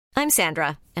I'm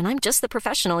Sandra, and I'm just the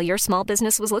professional your small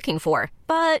business was looking for.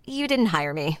 But you didn't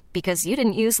hire me because you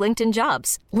didn't use LinkedIn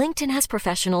Jobs. LinkedIn has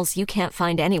professionals you can't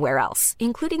find anywhere else,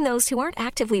 including those who aren't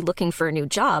actively looking for a new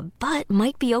job, but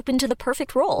might be open to the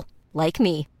perfect role, like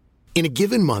me. In a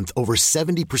given month, over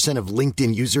 70% of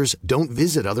LinkedIn users don't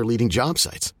visit other leading job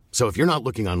sites. So if you're not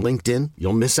looking on LinkedIn,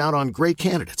 you'll miss out on great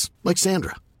candidates like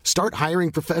Sandra. Start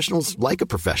hiring professionals like a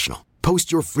professional.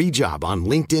 Post your free job on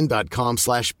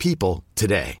linkedin.com/people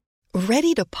today.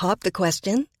 Ready to pop the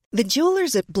question? The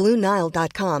jewelers at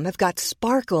BlueNile.com have got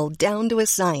sparkle down to a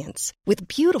science with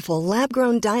beautiful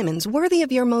lab-grown diamonds worthy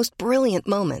of your most brilliant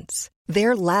moments.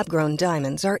 Their lab-grown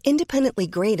diamonds are independently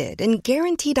graded and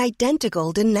guaranteed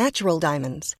identical to natural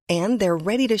diamonds, and they're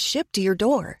ready to ship to your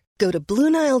door. Go to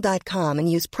BlueNile.com and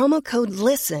use promo code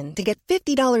LISTEN to get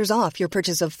 $50 off your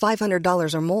purchase of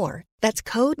 $500 or more. That's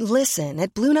code LISTEN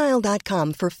at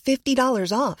BlueNile.com for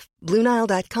 $50 off.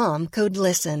 BlueNile.com, code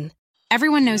LISTEN.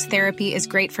 Everyone knows therapy is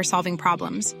great for solving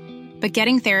problems, but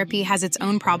getting therapy has its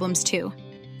own problems too,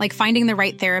 like finding the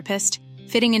right therapist,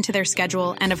 fitting into their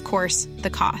schedule, and of course, the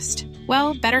cost.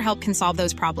 Well, BetterHelp can solve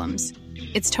those problems.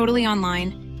 It's totally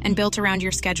online and built around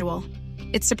your schedule.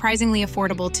 It's surprisingly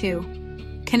affordable too.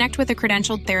 Connect with a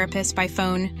credentialed therapist by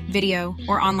phone, video,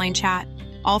 or online chat,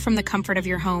 all from the comfort of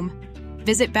your home.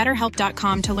 Visit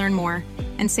BetterHelp.com to learn more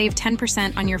and save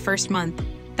 10% on your first month.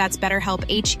 That's BetterHelp,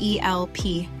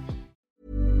 H-E-L-P.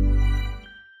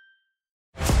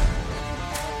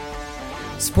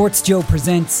 Sports Joe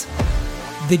presents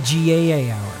the GAA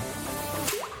Hour.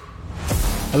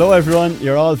 Hello everyone,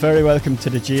 you're all very welcome to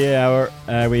the GAA Hour.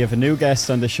 We have a new guest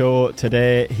on the show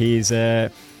today. He's he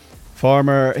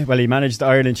managed the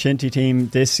Ireland Shinty team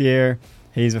this year.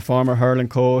 He's a former hurling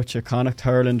coach, a Connacht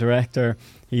hurling director.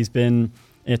 He's been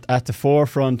at the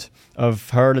forefront of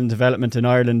hurling development in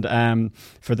Ireland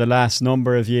for the last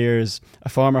number of years. A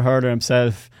former hurler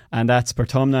himself, and that's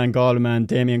Portumna and Galway man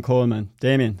Damien Coleman.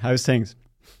 Damien, how's things?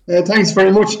 Thanks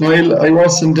very much, Niall. I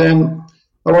wasn't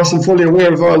fully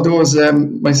aware of all those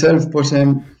myself, but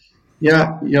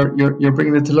you're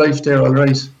bringing it to life there, all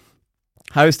right.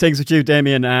 How's things with you,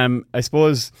 Damien? I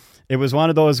suppose it was one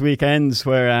of those weekends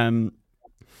where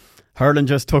hurling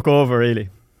just took over, really.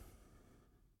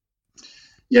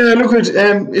 Yeah, look,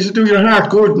 it'll do your heart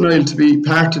good, Niall, to be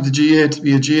part of the GAA, to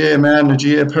be a GAA man, a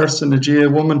GAA person, a GAA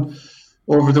woman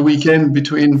over the weekend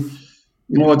between,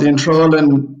 the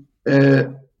enthralling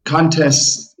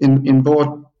contests in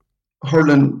both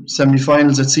hurling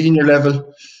semi-finals at senior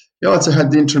level. You also had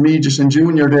the intermediate and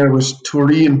junior there with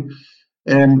Turin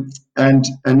and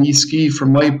East Ski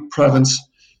from my province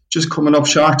just coming up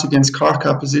short against Cork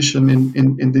opposition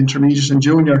in the intermediate and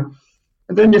junior.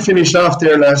 And then you finished off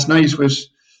there last night with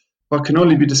what can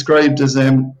only be described as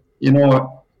a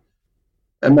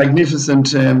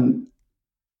magnificent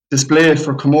display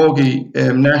for camogie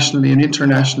nationally and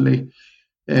internationally.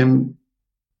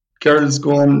 Girls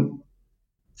going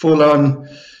full on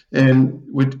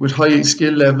with high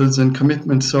skill levels and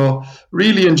commitment. So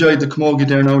really enjoyed the camogie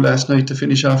there now last night to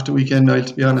finish off the weekend, Niall,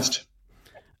 to be honest.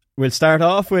 We'll start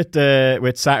off with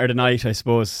Saturday night, I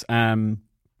suppose. I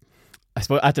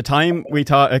suppose at the time we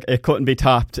thought it couldn't be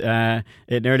topped.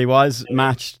 It nearly was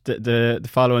matched the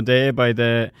following day by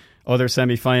the other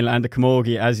semi-final and the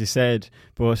camogie, as you said.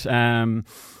 But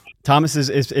Thomas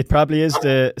it probably is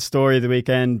the story of the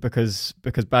weekend because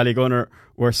Ballygunner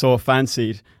were so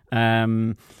fancied.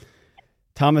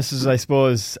 Thomas's, I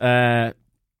suppose, they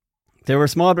were a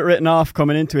small bit written off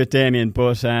coming into it, Damien.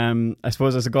 But I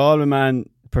suppose as a Galway man,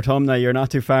 Portumna, you're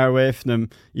not too far away from them.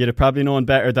 You'd have probably known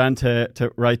better than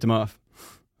to write them off.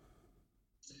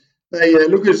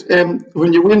 Look at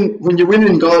when you win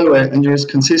in Galway and you're as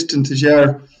consistent as you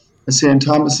are at St.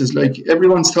 Thomas's, like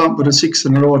everyone's talking about a 6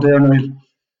 in a row there, Niall.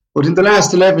 But in the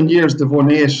last 11 years, they've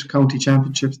won 8 county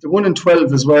championships. They won in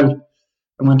 12 as well,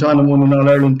 and went on and won an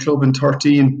All-Ireland club in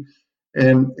 13.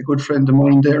 A good friend of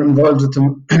mine there involved with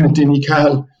them, Dinny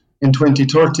Cahill, in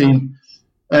 2013.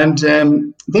 And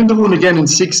then they won again in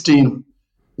 16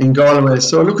 in Galway.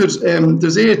 So look at,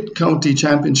 there's 8 county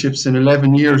championships in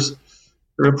 11 years.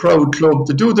 They're a proud club.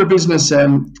 They do their business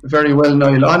very well,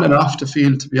 Niall, on and off the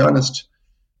field, to be honest.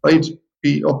 I'd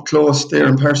be up close there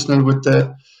and personal with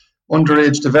the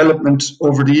underage development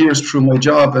over the years through my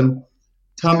job, and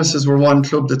Thomas's were one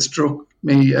club that struck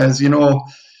me as,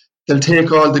 they'll take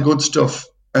all the good stuff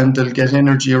and they'll get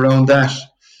energy around that,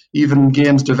 even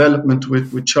games development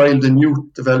with child and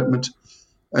youth development,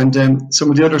 and some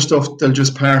of the other stuff they'll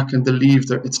just park and they'll leave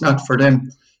there. It's not for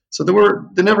them. So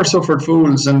they never suffered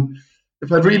fools, and they've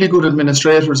had really good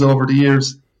administrators over the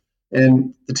years,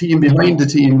 and the team behind the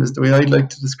team is the way I'd like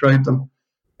to describe them.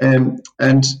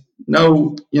 And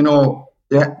now,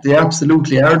 they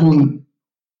absolutely are doing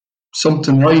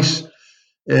something right.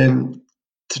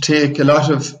 To take a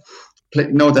lot of, they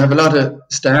have a lot of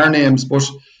star names, but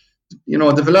they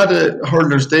have a lot of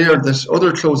hurlers there that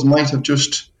other clubs might have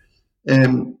just,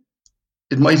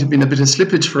 it might have been a bit of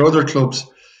slippage for other clubs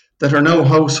that are now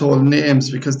household names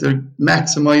because they're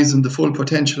maximising the full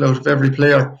potential out of every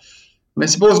player. And I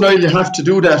suppose now you have to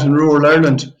do that in rural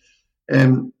Ireland.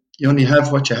 You only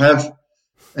have what you have,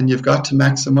 and you've got to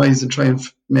maximise and try and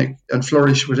make and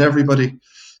flourish with everybody.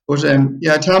 But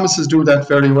Thomases do that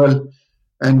very well,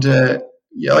 and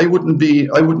I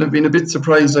wouldn't have been a bit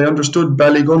surprised. I understood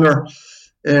Ballygunner,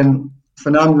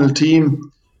 phenomenal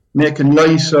team, making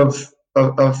light of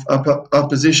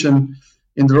opposition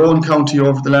in their own county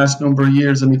over the last number of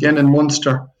years, and again in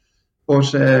Munster.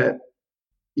 But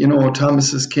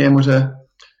Thomases came with a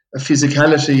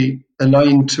physicality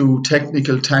aligned to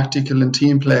technical, tactical, and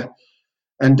team play,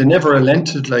 and they never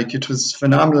relented. Like, it was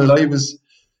phenomenal. I was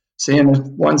saying at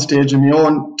one stage in my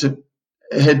own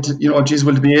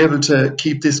will be able to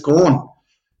keep this going,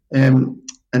 and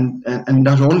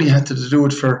not only had to do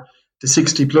it for the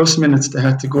 60 plus minutes, they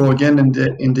had to go again in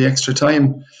the extra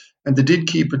time, and they did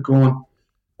keep it going.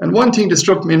 And one thing that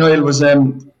struck me, Niall, was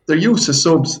their use of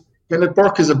subs.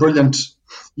 Burke is a brilliant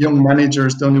young manager,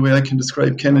 is the only way I can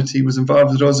describe Kenneth. He was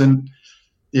involved with us in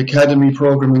the academy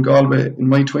programme in Galway in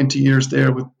my 20 years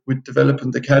there with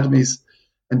developing the academies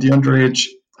and the underage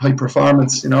high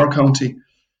performance in our county.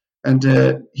 And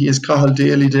he has Cathal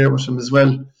Daly there with him as well.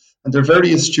 And they're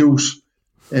very astute.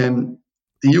 The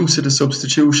use of the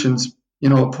substitutions,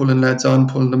 pulling lads on,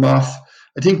 pulling them off.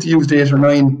 I think they used 8 or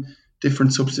 9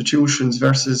 different substitutions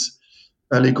versus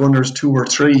Ballygunner's 2 or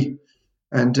 3.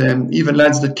 And even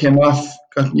lads that came off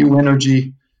got new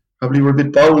energy, probably were a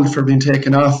bit bowled for being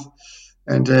taken off,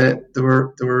 and they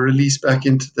were released back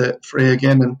into the fray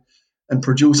again and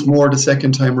produced more the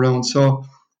second time around. So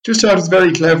just thought it was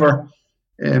very clever.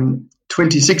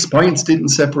 26 points didn't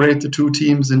separate the two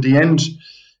teams in the end.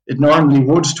 It normally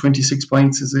would. 26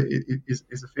 points is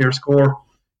a fair score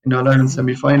in All Ireland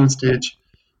semi-final stage.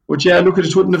 But yeah, look,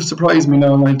 it wouldn't have surprised me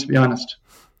now, to be honest.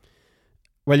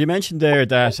 Well, you mentioned there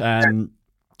that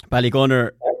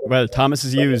Ballygunner, Thomas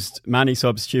has used many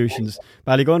substitutions.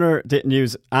 Ballygunner didn't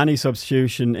use any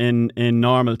substitution in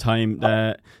normal time.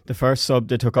 The first sub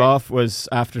they took off was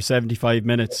after 75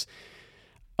 minutes,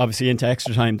 obviously into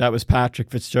extra time. That was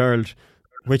Patrick Fitzgerald,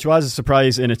 which was a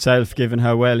surprise in itself given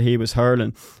how well he was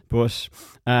hurling. But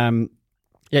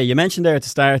you mentioned there at the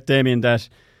start, Damien, that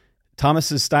Thomas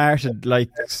has started like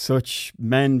such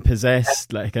men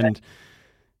possessed, and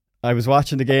I was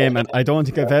watching the game, and I don't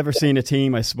think I've ever seen a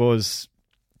team, I suppose,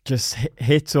 just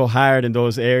hit so hard in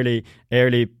those early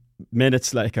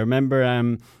minutes. I remember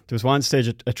there was one stage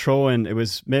a throw-in. It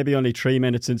was maybe only 3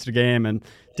 minutes into the game, and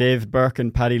Dave Burke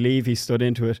and Paddy Levy stood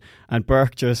into it, and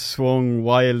Burke just swung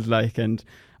wild, and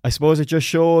I suppose it just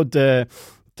showed the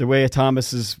way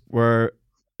Thomas's were,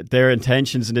 their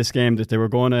intentions in this game, that they were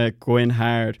going to go in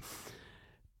hard.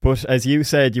 But as you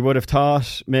said, you would have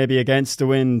thought maybe against the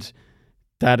wind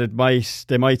that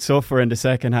they might suffer in the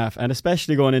second half, and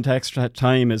especially going into extra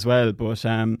time as well. But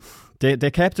they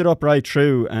kept it up right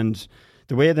through, and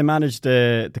the way they managed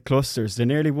the clusters, they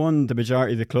nearly won the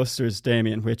majority of the clusters,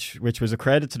 Damien, which was a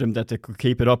credit to them that they could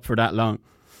keep it up for that long.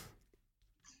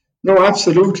 No,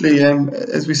 absolutely.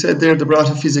 As we said there, they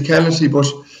brought a physicality, but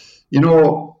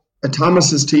a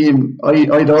Thomas's team,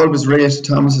 I'd always rate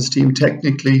Thomas's team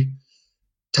technically,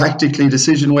 tactically,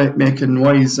 decision making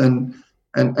wise, and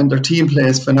their team play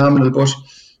is phenomenal. But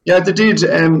yeah, they did.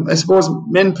 I suppose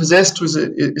men possessed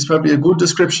is probably a good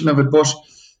description of it. But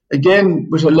again,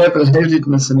 with a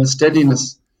level-headedness and a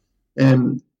steadiness,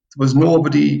 there was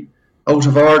nobody out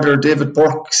of order. David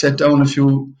Burke set down a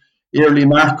few early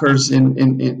markers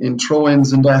in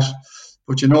throw-ins and that.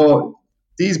 But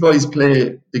these boys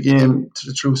play the game to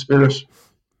the true spirit.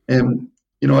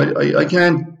 I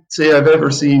can't say I've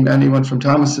ever seen anyone from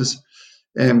Thomas's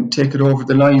take it over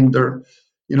the line.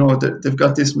 They've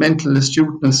got this mental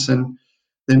astuteness, and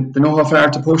they know how far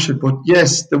to push it. But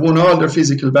yes, they won all their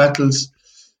physical battles.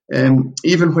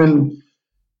 Even when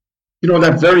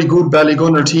that very good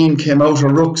Ballygunner team came out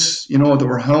of rucks, they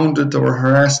were hounded, they were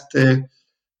harassed, they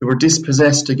were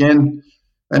dispossessed again.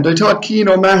 And I thought Cian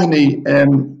O'Mahony,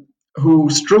 who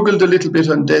struggled a little bit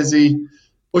on Desi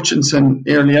Hutchinson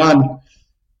early on,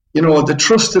 they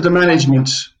trusted the management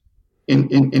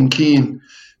in Cian.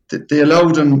 They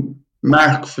allowed him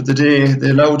mark for the day. They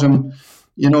allowed him,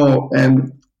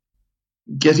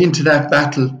 get into that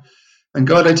battle. And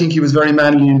God, I think he was very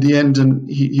manly in the end, and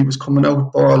he was coming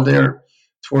out ball there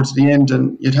towards the end.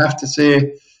 And you'd have to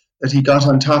say that he got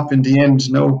on top in the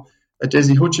end. Now,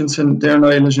 Desi Hutchinson there,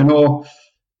 Niall, as you know,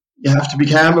 you have to be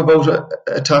calm about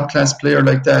a top-class player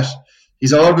like that.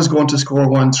 He's always going to score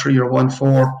 1-3 or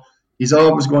 1-4. He's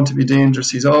always going to be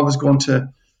dangerous. He's always going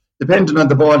to, depending on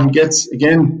the ball he gets,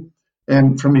 again,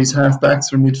 from his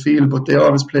half-backs or midfield, but they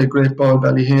always play a great ball,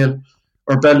 Ballyhale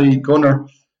or Ballygunner.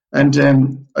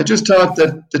 And I just thought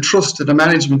that the trust of the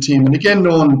management team, and again,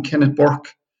 knowing Kenneth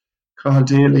Burke, Carl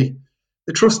Daly,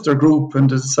 they trust their group, and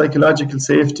there's psychological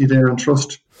safety there and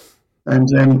trust. And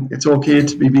it's okay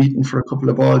to be beaten for a couple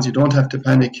of balls. You don't have to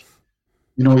panic.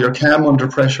 You know, you're calm under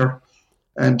pressure,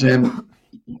 and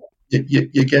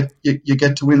you get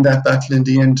to win that battle in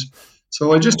the end.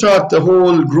 So I just thought the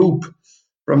whole group,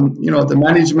 from the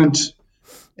management,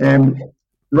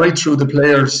 right through the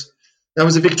players, that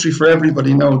was a victory for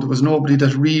everybody. Now there was nobody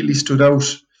that really stood out.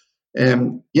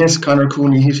 Yes, Conor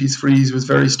Cooney hit his freeze, was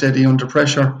very steady under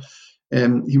pressure.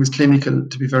 He was clinical,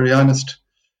 to be very honest.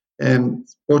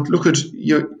 But look at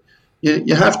you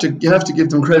have to give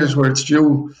them credit where it's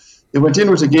due. They went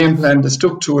in with a game plan, they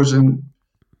stuck to it, and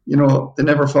they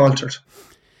never faltered.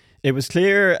 It was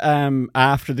clear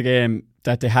after the game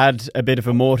that they had a bit of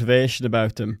a motivation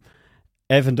about them.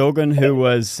 Evan Duggan, who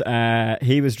was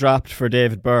he was dropped for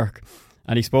David Burke,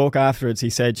 and he spoke afterwards. He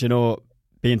said,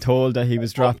 being told that he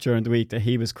was dropped during the week, that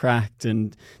he was cracked,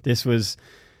 and this was,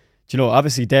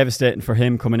 obviously devastating for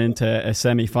him coming into a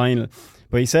semi-final.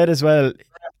 But he said as well,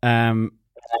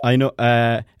 I know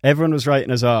everyone was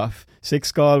writing us off.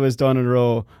 6 Galways done in a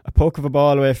row, a poke of a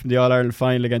ball away from the All-Ireland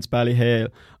final against Ballyhale.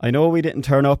 I know we didn't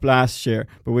turn up last year,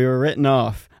 but we were written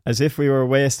off as if we were a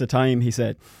waste of time, he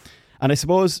said. And I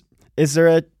suppose,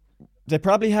 there was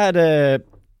probably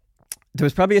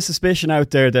a suspicion out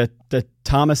there that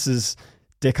Thomas's,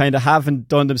 they kind of haven't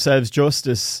done themselves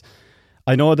justice.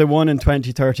 I know they won in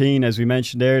 2013, as we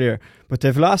mentioned earlier, but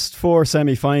they've lost 4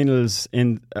 semi-finals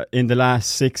in the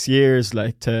last 6 years,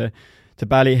 like to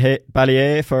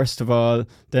Ballyea first of all,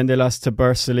 then they lost to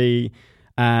Bursley,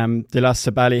 they lost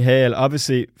to Ballyhale,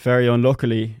 obviously very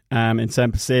unluckily in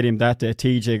Semple Stadium that day.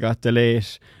 TJ got the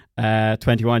late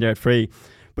 21-yard free,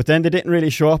 but then they didn't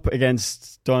really show up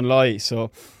against Dunloy,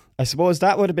 so I suppose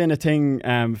that would have been a thing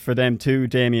for them too,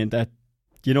 Damien, that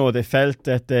they felt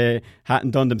that they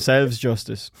hadn't done themselves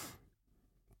justice.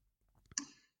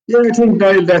 Yeah, I think,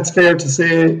 Niall, that's fair to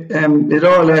say. It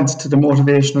all adds to the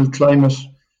motivational climate.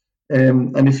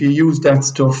 And if you use that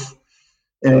stuff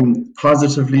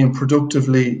positively and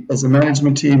productively as a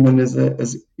management team and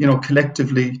as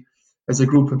collectively as a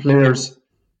group of players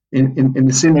in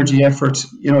the synergy effort,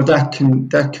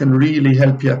 that can really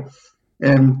help you.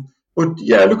 But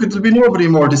yeah, look, there'll be nobody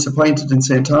more disappointed than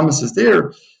St. Thomas's.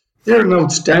 They're an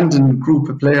outstanding group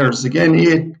of players. Again,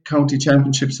 8 county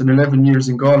championships in 11 years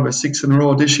in Galway, 6 in a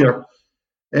row this year.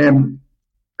 And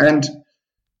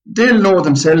they'll know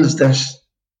themselves that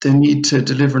they need to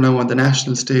deliver now on the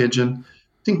national stage. And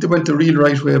I think they went the real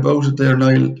right way about it there,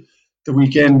 Niall, the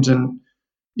weekend. And,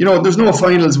 there's no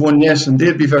finals won yet, and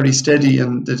they'll be very steady,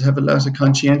 and they'd have a lot of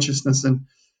conscientiousness. And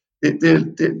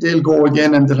they'll go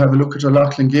again, and they'll have a look at their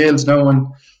Loughlin Gales now, and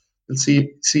they'll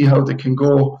see how they can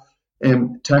go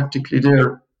tactically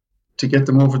there to get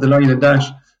them over the line and that.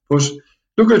 But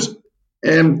look at,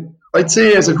 I'd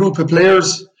say as a group of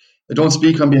players, I don't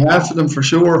speak on behalf of them for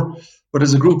sure, but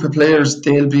as a group of players,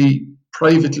 they'll be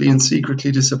privately and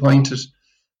secretly disappointed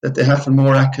that they haven't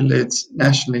more accolades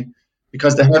nationally,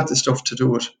 because they have the stuff to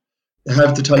do it. They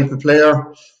have the type of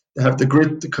player, they have the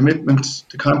grit, the commitment,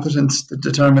 the competence, the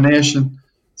determination.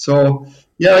 So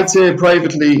yeah, I'd say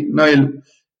privately, Niall,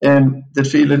 they'd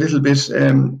feel a little bit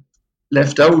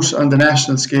left out on the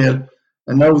national scale,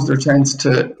 and now's their chance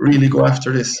to really go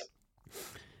after this.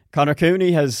 Conor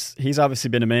Cooney he's obviously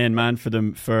been a main man for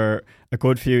them for a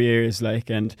good few years,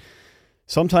 and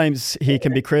sometimes he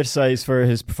can be criticised for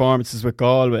his performances with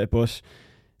Galway, but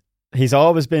he's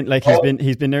always been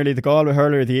he's been nearly the Galway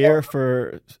Hurler of the Year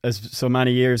for as so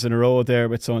many years in a row there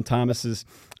with St. Thomas's,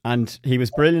 and he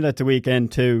was brilliant at the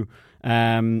weekend too.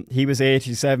 He was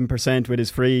 87% with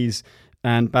his frees,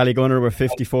 and Ballygunner were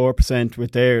 54%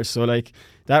 with theirs. So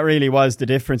that really was the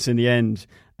difference in the end.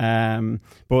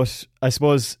 But I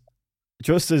suppose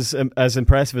just as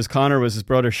impressive as Conor was his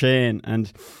brother Shane,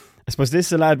 and I suppose this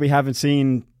is a lad we haven't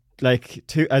seen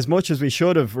as much as we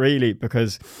should have, really,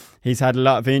 because he's had a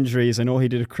lot of injuries. I know he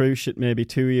did a cruise ship maybe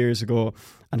 2 years ago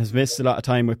and has missed a lot of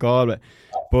time with Galway.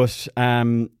 But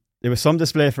there was some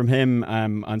display from him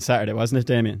on Saturday, wasn't it,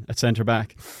 Damien, at centre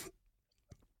back?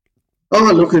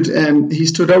 Oh, look at he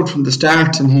stood out from the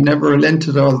start, and he never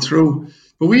relented all through.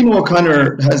 But we know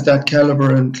Conor has that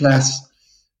calibre and class,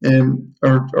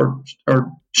 or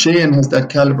Shane has that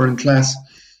calibre and class.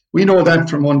 we know that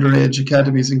from underage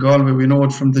academies in Galway. We know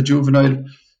it from the juvenile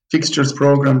fixtures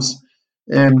programs.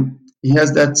 He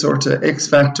has that sort of X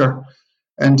factor,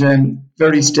 and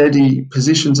very steady,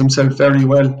 positions himself very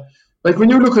well. Like when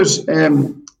you look at,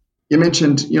 you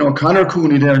mentioned, Conor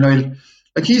Cooney there, Niall.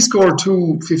 Like he scored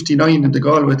 259 in the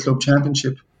Galway Club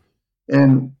Championship,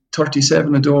 and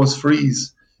 37 of those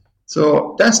frees.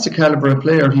 So that's the calibre of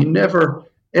player. He never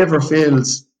ever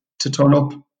fails to turn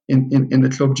up in the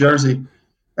club jersey.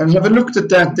 And having looked at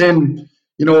that, then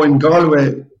in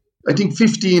Galway, I think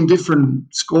 15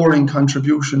 different scoring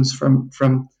contributions from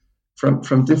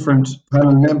different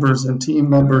panel members and team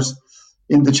members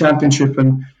in the championship.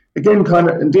 And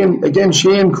again,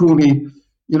 Shane Cooney,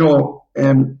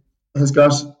 has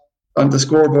got on the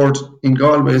scoreboard in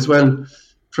Galway as well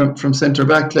from centre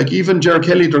back. Like even Ger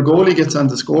Kelly, their goalie, gets on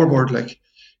the scoreboard. Like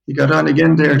he got on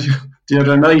again there the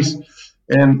other night,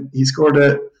 and he scored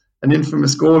an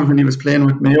infamous goal when he was playing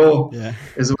with Mayo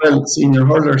as well, senior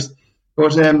hurlers.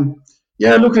 But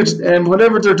look at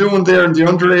whatever they're doing there in the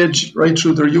underage, right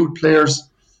through their youth players,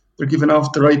 they're giving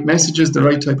off the right messages, the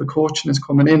right type of coaching is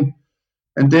coming in,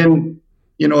 and then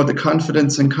the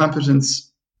confidence and competence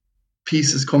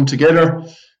pieces come together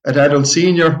at adult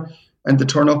senior, and they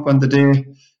turn up on the day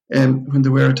when they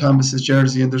wear Thomas's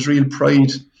jersey, and there's real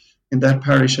pride in that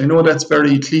parish. I know that's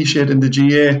very cliched in the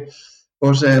GA,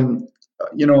 but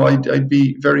I'd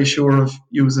be very sure of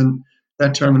using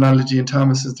that terminology in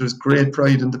Thomas's. There's great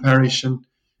pride in the parish, and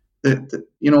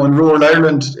in rural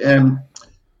Ireland,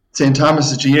 St.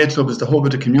 Thomas's GA Club is the hub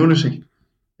of the community,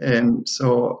 and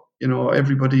so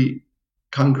everybody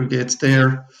congregates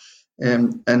there,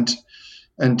 and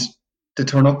they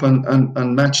turn up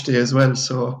on match day as well.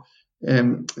 So,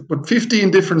 but 15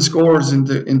 different scores in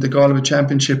the Galway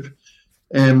Championship,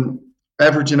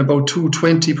 averaging about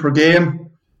 220 per game,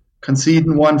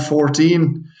 conceding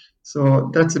 114. So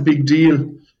that's a big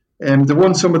deal. They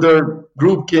won some of their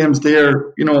group games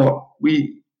there.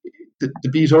 They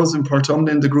beat us in Portumna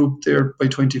in the group there by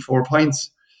 24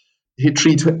 points. Hit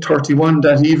 331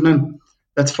 that evening.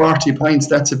 That's 40 points.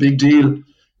 That's a big deal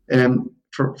in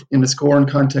a scoring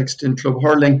context in club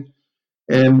hurling.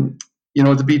 They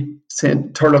beat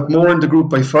St. Turlockmore in the group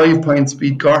by 5 points,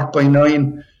 beat Gork by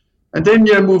 9. And then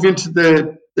you move into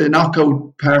the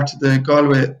knockout part of the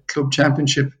Galway Club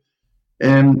Championship.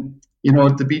 They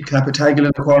beat Clapatagal in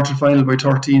the quarter-final by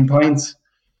 13 points.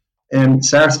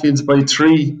 Sarsfields by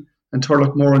 3, and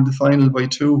Turlockmore in the final by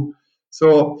 2.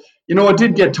 So, it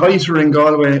did get tighter in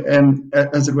Galway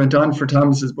as it went on for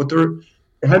Thomas's, but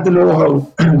they had the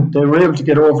know-how. They were able to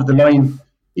get over the line.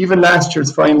 Even last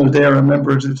year's final there, I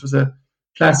remember it was a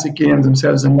classic game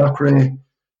themselves in Loughrea,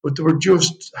 but they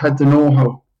had the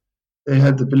know-how. They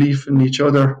had the belief in each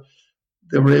other.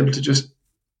 They were able to just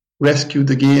rescue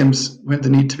the games when they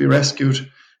need to be rescued.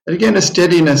 And again, a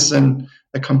steadiness and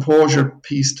a composure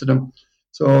piece to them.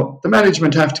 So the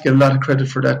management have to get a lot of credit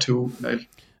for that too, Niall.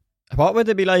 What would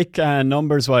it be like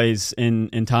numbers-wise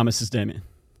in Thomas's, Damien?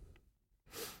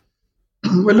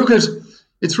 Well, look,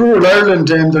 it's rural Ireland,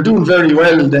 and they're doing very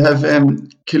well. They have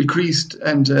Kilcreast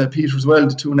and Peterswell,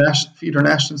 the two feeder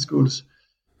national schools.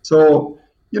 So,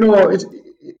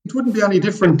 it wouldn't be any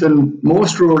different than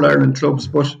most rural Ireland clubs,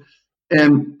 but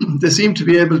they seem to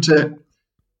be able to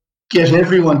get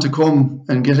everyone to come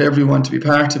and get everyone to be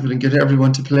part of it and get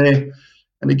everyone to play.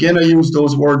 And again, I used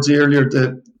those words earlier.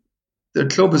 The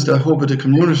club is the hub of the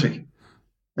community,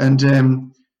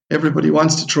 and everybody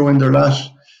wants to throw in their lot.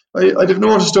 I'd have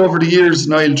noticed over the years,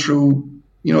 Niall, through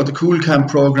the Cool Camp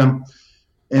program,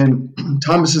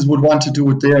 Thomas's would want to do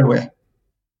it their way,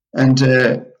 and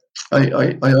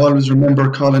I always remember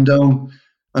calling down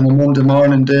on a Monday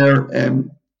morning there,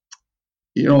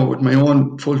 with my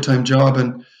own full-time job,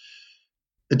 and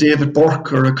a David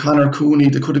Burke or a Conor Cooney,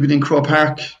 they could have been in Crow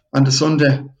Park on the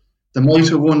Sunday. They might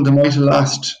have won, they might have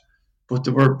lost, but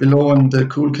they were below in the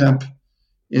Cool Camp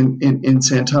in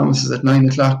St. Thomas's at 9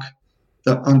 o'clock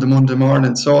on the Monday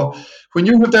morning. So when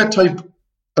you have that type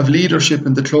of leadership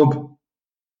in the club,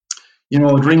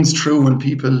 it rings true and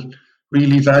people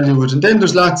really value it. And then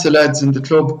there's lots of lads in the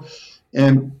club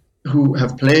who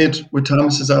have played with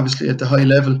Thomas's, obviously at the high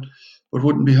level, but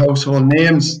wouldn't be household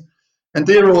names. And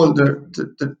they roll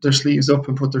their sleeves up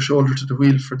and put their shoulder to the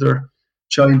wheel for their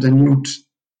child and youth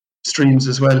streams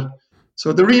as well.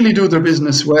 So they really do their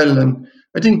business well, and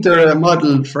I think they're a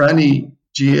model for any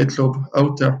GA club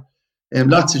out there.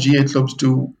 Lots of GA clubs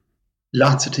do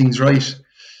lots of things right,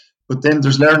 but then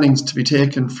there's learnings to be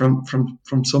taken from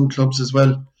some clubs as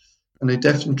well. And I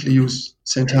definitely use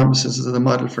St. Thomas's as a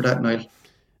model for that, Niall.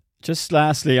 Just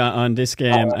lastly on this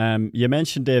game, you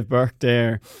mentioned Dave Burke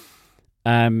there.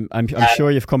 I'm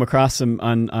sure you've come across him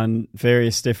on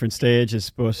various different stages,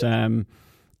 but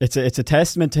it's a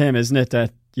testament to him, isn't it,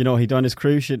 that he done his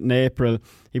cruciate in April.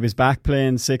 He was back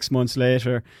playing 6 months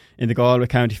later in the Galway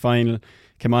County Final,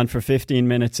 came on for 15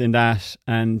 minutes in that,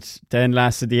 and then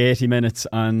lasted the 80 minutes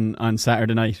on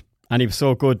Saturday night. And he was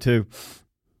so good too.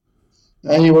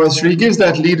 And he gives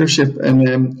that leadership,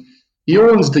 and he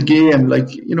owns the game.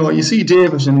 Like, you see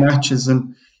David in matches,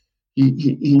 and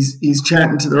he's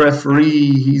chatting to the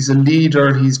referee. He's a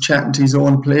leader. He's chatting to his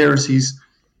own players. He's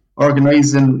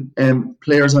organising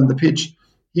players on the pitch.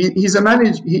 He's a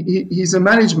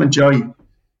management guy.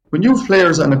 When you have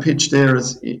players on a pitch there,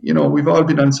 we've all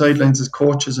been on sidelines as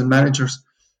coaches and managers.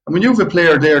 And when you have a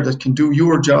player there that can do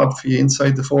your job for you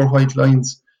inside the 4 white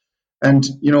lines and,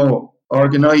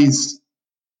 organise,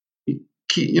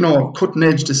 cutting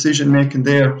edge decision making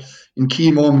there in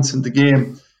key moments in the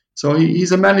game. So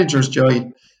he's a manager's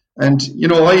guy. And,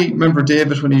 I remember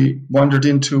David when he wandered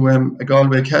into a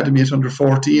Galway Academy at under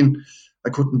 14. I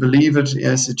couldn't believe it.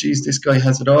 I said, geez, this guy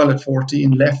has it all at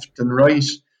 14, left and right.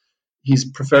 His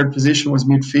preferred position was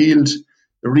midfield,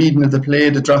 the reading of the play,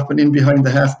 the dropping in behind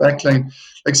the half-back line.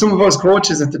 Like some of us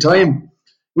coaches at the time,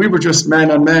 we were just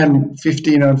man-on-man,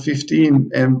 15 on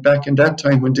 15, back in that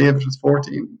time when David was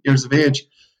 14 years of age.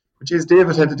 But geez,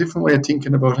 David had a different way of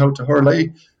thinking about how to hurl.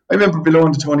 I remember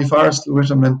belonging to Tony Forrestal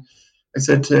with him, and I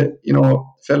said to,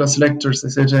 fellow selectors, I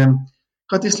said,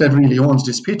 God, this lad really owns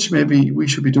this pitch. Maybe we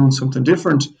should be doing something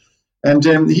different. And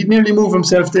he'd nearly move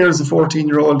himself there as a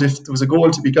 14-year-old. If there was a goal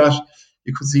to be got,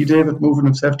 you could see David moving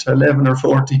himself to 11 or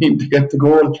 14 to get the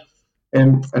goal,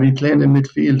 and he playing in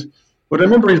midfield. But I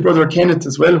remember his brother Kenneth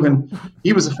as well, when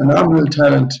he was a phenomenal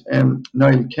talent.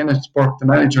 Niall Kenneth Burke, the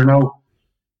manager now,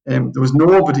 there was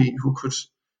nobody who could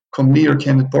come near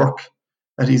Kenneth Burke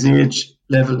at his age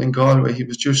level in Galway. He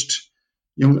was just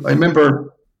young. I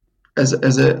remember as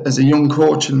a young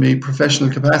coach in my professional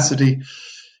capacity,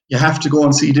 you have to go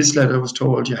and see this lad, I was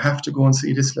told. You have to go and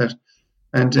see this lad.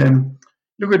 And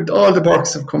look at all the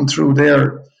Burkes have come through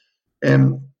there.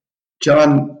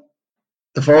 John,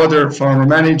 the father, former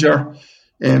manager,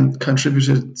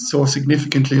 contributed so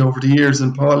significantly over the years,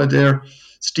 and Paula there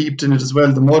steeped in it as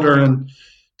well, the mother, and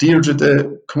Deirdre,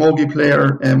 the camogie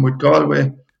player with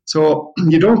Galway. So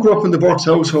you don't grow up in the Burke's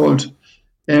household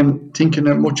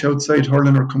thinking much outside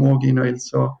hurling or camogie, Niall.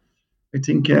 So I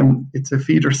think it's a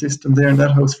feeder system there in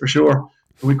that house for sure.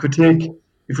 We could take,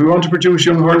 if we want to produce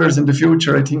young hurlers in the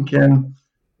future, I think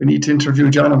we need to interview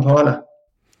John and Paula.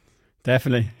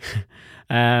 Definitely.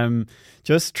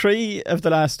 Just 3 of the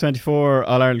last 24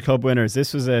 All-Ireland Club winners.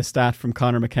 This was a stat from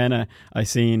Conor McKenna I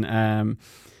seen.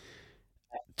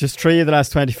 Just 3 of the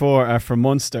last 24 are from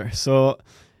Munster. So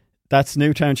that's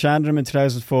Newtown Shandram in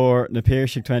 2004, Na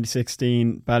Piarsaigh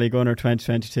 2016, Ballygunner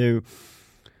 2022.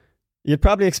 You'd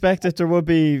probably expect that there would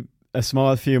be a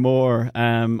small few more.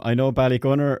 I know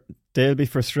Ballygunner, they'll be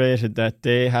frustrated that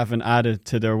they haven't added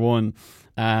to their one,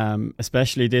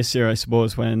 especially this year, I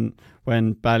suppose, when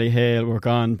Ballyhale were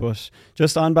gone. But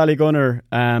just on Ballygunner,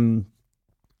 I'm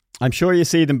sure you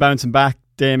see them bouncing back,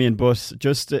 Damien, but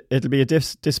just it'll be a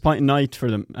disappointing night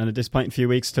for them and a disappointing few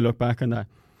weeks to look back on that.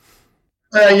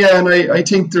 Yeah, and I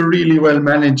think they're really well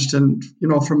managed, and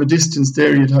from a distance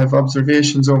there you'd have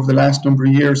observations over the last number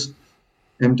of years.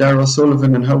 Darragh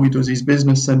Sullivan and how he does his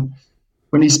business, and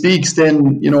when he speaks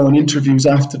then, in interviews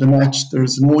after the match,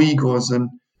 there's no egos, and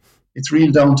it's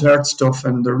real down to earth stuff,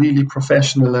 and they're really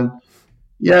professional. And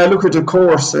yeah, look at the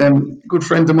course, good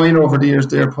friend of mine over the years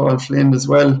there, Paul Flynn as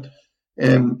well,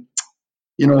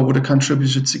 would have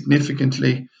contributed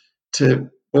significantly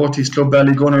to both his club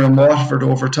Ballygunner and Waterford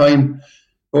over time.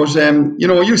 But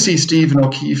you see Stephen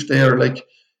O'Keefe there, like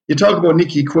you talk about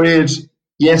Nicky Quaid,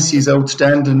 yes, he's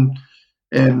outstanding.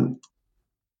 Owen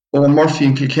Murphy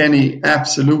and Kilkenny,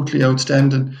 absolutely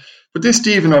outstanding. But this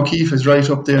Stephen O'Keefe is right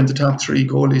up there in the top 3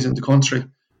 goalies in the country.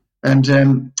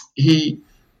 And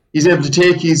he's able to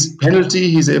take his penalty,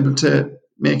 he's able to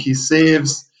make his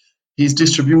saves, his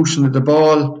distribution of the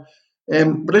ball.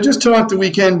 But I just thought the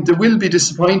weekend they will be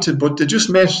disappointed, but they just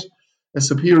met a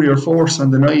superior force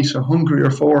on the night, a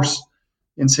hungrier force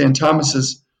in St.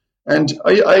 Thomas's. And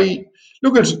I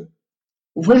look at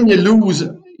when you lose,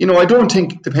 I don't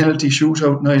think the penalty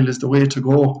shootout, Niall, is the way to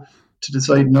go to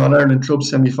decide an All-Ireland Club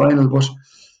semi-final. But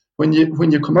when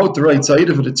you come out the right side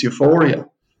of it, it's euphoria.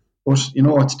 But,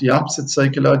 it's the opposite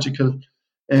psychological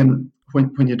when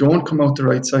you don't come out the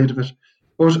right side of it.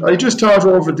 But I just thought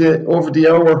over the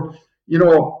hour,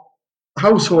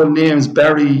 household names,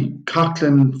 Barry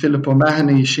Coughlin, Philip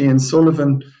O'Mahony, Shane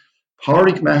Sullivan,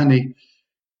 Padraig Mahoney,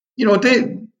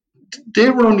 they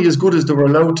were only as good as they were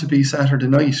allowed to be Saturday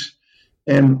night.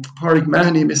 Padraig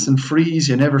Mahoney missing frees,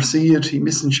 you never see it. He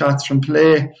missing shots from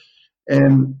play.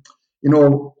 Even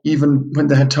when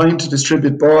they had time to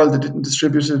distribute ball, they didn't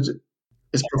distribute it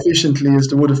as proficiently as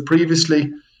they would have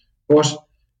previously. But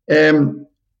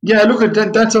look at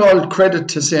that. That's all credit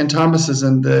to St. Thomas's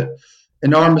and the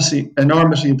enormity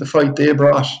of the fight they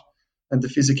brought and the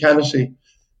physicality.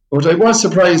 But I was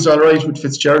surprised, all right, with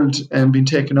Fitzgerald being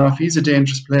taken off. He's a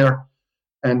dangerous player,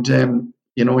 and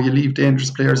you leave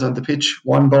dangerous players on the pitch.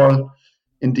 One ball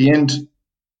in the end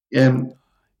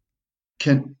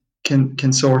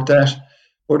can sort that.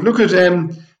 But look at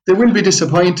they will be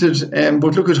disappointed.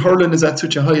 But look at hurling is at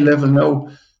such a high level now.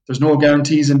 There's no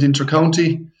guarantees in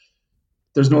inter-county.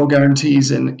 There's no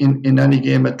guarantees in any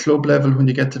game at club level when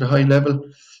you get to the high level.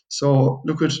 So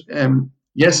look at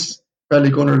yes,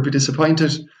 Ballygunner will be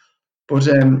disappointed, but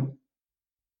and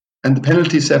the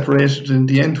penalty separated in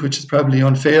the end, which is probably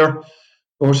unfair.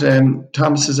 But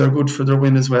Thomas's are good for their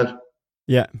win as well.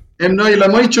 Yeah. Niall, I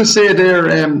might just say there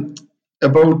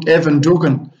about Evan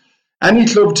Duggan. Any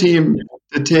club team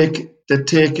that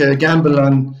take a gamble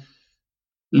on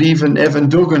leaving Evan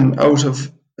Duggan out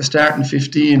of a starting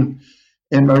 15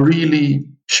 are really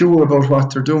sure about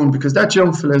what they're doing, because that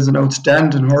young fella is an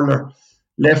outstanding hurler,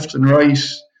 left and right,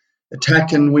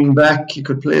 attacking wing back. You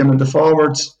could play him in the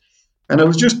forwards. And I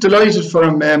was just delighted for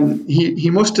him. He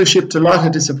must have shipped a lot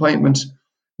of disappointment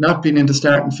not being in the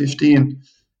starting 15.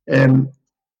 And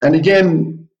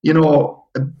again,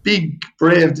 a big,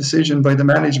 brave decision by the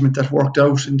management that worked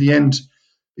out in the end,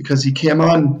 because he came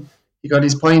on, he got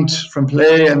his point from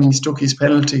play and he stuck his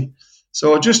penalty.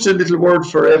 So just a little word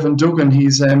for Evan Duggan.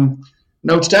 He's an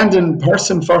outstanding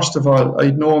person, first of all.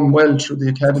 I know him well through the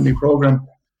academy programme,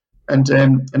 and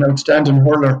an outstanding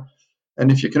hurler. And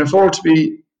if you can afford to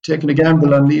be taking a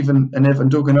gamble on leaving an Evan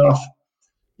Duggan off,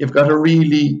 you've got a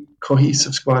really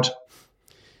cohesive squad.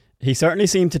 He certainly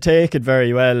seemed to take it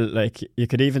very well. Like, you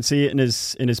could even see it in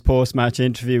his post-match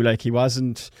interview. Like, there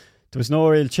was no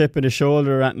real chip in his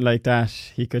shoulder or anything like that.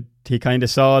 He kind of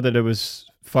saw that it was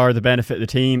for the benefit of the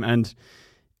team, and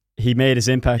he made his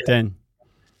impact then.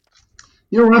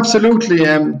 Absolutely.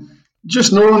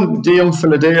 Just knowing the young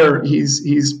fella there,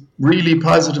 he's really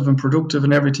positive and productive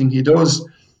in everything he does.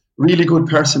 Really good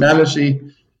personality.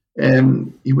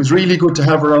 He was really good to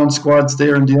have around squads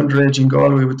there in the underage in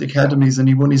Galway with the academies, and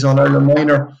he won his All-Ireland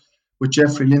minor with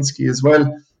Jeffrey Linsky as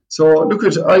well. So look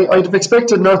I'd have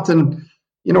expected nothing.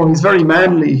 He's very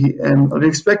manly. I'd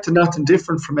expected nothing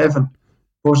different from Evan.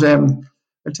 But I'll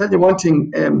tell you one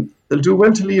thing, they'll do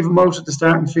well to leave him out at the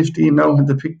starting 15 now when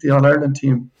they pick the All-Ireland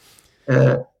team.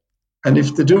 And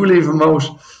if they do leave him out,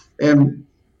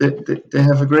 they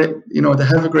have a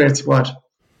great squad.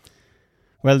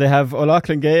 Well, they have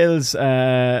O'Loughlin Gales.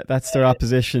 That's their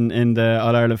opposition in the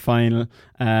All-Ireland final.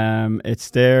 It's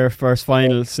their first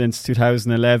final since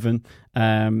 2011.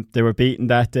 They were beaten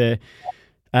that day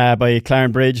by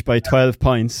Clarenbridge by 12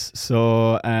 points.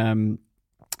 So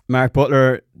Mark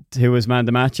Butler, who was man of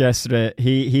the match yesterday,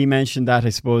 he mentioned that, I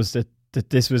suppose, that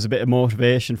this was a bit of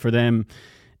motivation for them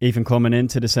even coming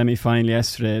into the semi-final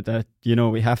yesterday, that,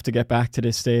 we have to get back to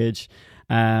this stage.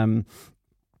 And,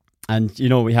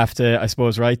 we have to, I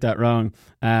suppose, right that wrong.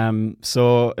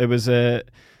 So it was a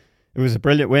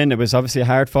brilliant win. It was obviously a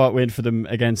hard-fought win for them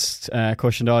against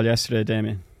Cushendall yesterday,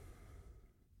 Damien.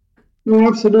 No,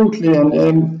 absolutely.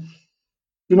 And,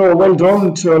 well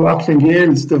done to O'Loughlin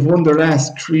Gales. They've won their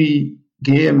last 3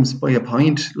 games by a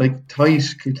point, like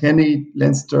tight Kilkenny,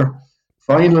 Leinster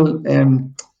final,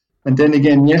 and then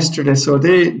again yesterday. So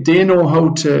they know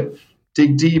how to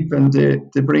dig deep, and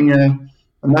they bring a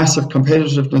massive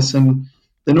competitiveness, and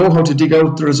they know how to dig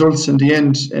out the results in the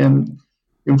end.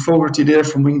 Young Fogarty there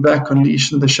from wing back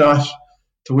unleashing the shot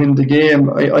to win the game.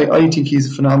 I think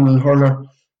he's a phenomenal hurler.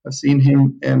 I've seen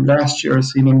him last year. I've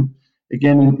seen him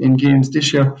again in games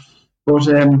this year. But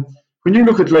when you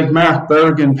look at like Mark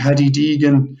Bergen, Paddy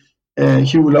Deegan,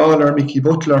 Hugh Lawler, Mickey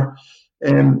Butler,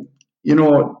 they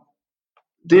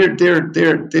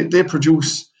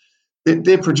produce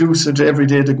it every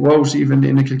day they go out, even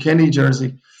in a Kilkenny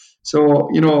jersey. So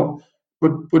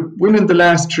but winning the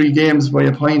last 3 games by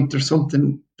a point, there's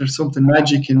something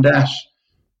magic in that.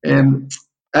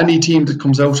 Any team that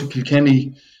comes out of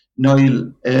Kilkenny,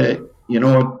 Niall,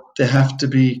 they have to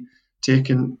be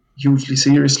taken hugely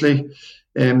seriously.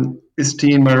 This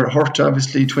team are hurt,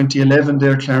 obviously. 2011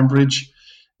 there, Clarenbridge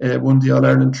won the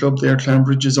All-Ireland club there,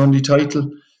 Clarenbridge's only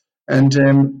title. And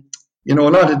a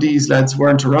lot of these lads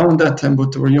weren't around that time,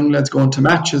 but they were young lads going to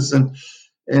matches, and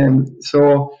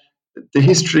so the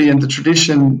history and the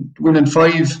tradition, winning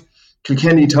 5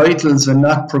 Kilkenny titles and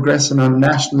not progressing on a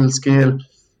national scale,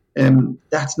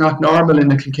 that's not normal in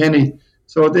the Kilkenny.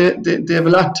 So they have a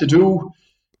lot to do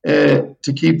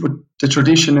to keep with the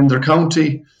tradition in their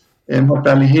county, and what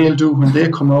Ballyhale do when they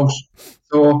come out.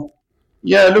 So,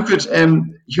 yeah, look at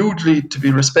hugely to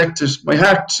be respected. My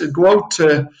heart to go out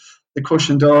to the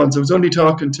Cushion Dolls. I was only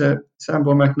talking to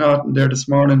Sambo McNaughton there this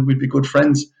morning. We'd be good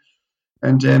friends.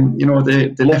 And,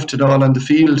 they left it all on the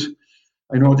field.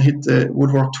 I know they hit the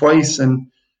woodwork twice and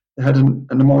they had an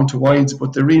amount of wides,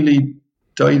 but they really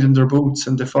died in their boots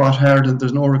and they fought hard, and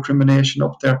there's no recrimination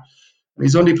up there. And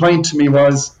his only point to me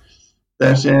was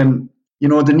that,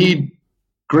 they need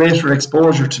greater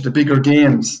exposure to the bigger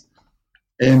games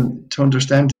to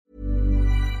understand.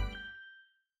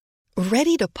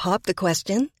 Ready to pop the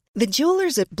question? The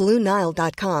jewelers at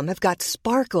BlueNile.com have got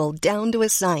sparkle down to a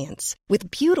science with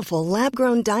beautiful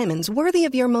lab-grown diamonds worthy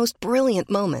of your most brilliant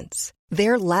moments.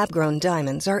 Their lab-grown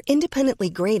diamonds are independently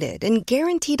graded and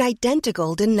guaranteed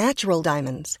identical to natural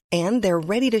diamonds, and they're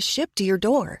ready to ship to your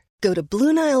door. Go to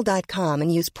BlueNile.com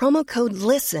and use promo code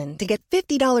LISTEN to get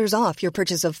 $50 off your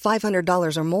purchase of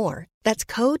 $500 or more. That's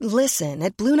code LISTEN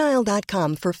at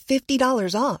BlueNile.com for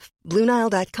 $50 off.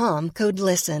 BlueNile.com, code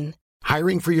LISTEN.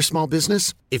 Hiring for your small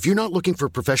business? If you're not looking for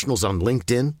professionals on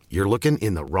LinkedIn, you're looking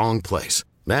in the wrong place.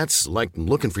 That's like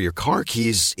looking for your car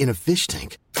keys in a fish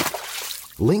tank.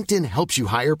 LinkedIn helps you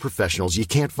hire professionals you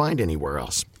can't find anywhere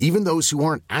else, even those who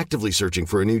aren't actively searching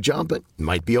for a new job but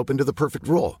might be open to the perfect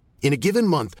role. In a given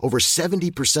month, over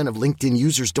 70% of LinkedIn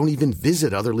users don't even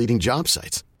visit other leading job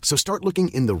sites. So start looking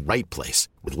in the right place.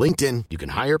 With LinkedIn, you can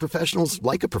hire professionals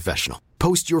like a professional.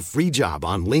 Post your free job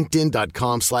on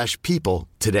linkedin.com/people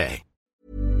today.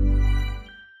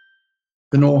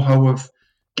 The know-how of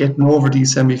getting over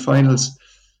these semi-finals.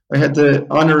 I had the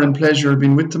honour and pleasure of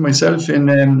being with them myself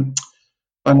on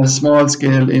a small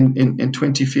scale in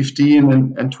 2015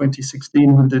 and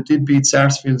 2016 when they did beat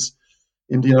Sarsfields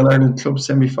in the All-Ireland Club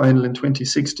semi-final in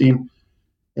 2016.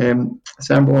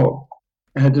 Sambo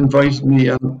had invited me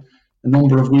on a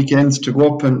number of weekends to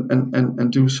go up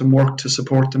and do some work to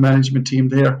support the management team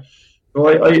there. So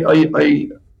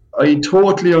I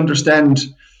totally understand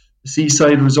the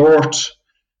seaside resort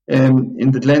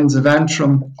in the Glens of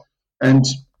Antrim, and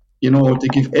they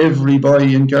give every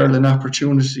boy and girl an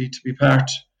opportunity to be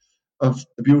part of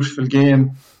the beautiful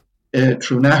game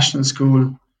through national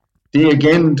school. They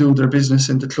again do their business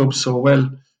in the club so well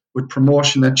with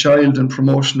promotion at child and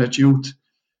promotion at youth.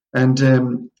 And,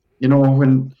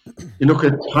 when you look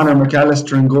at Conor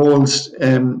McAllister and goals,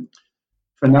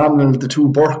 phenomenal. The two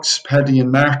Burkes, Paddy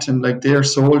and Martin, like they're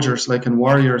soldiers, like and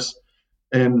warriors.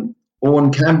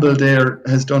 Owen Campbell there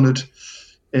has done it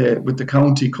with the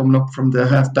county, coming up from the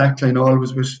half back line,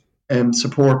 always with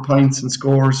support points and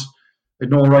scores. I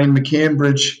know Ryan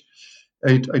McCambridge.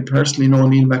 I personally know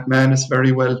Neil McManus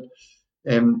very well.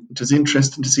 It was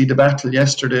interesting to see the battle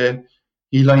yesterday.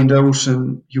 He lined out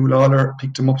and Hugh Lawler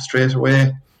picked him up straight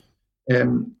away.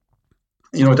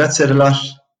 That said a lot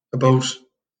about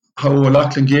how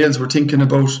Loughlin Gales were thinking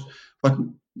about what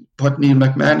Neil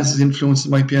McManus's influence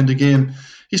might be on the game.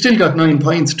 He still got 9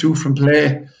 points, 2 from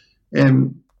play.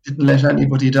 Didn't let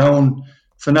anybody down.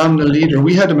 Phenomenal leader.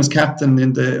 We had him as captain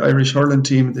in the Irish hurling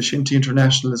team, the Shinty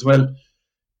International as well,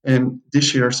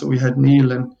 this year. So we had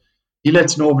Neil, and he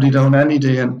lets nobody down any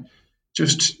day. And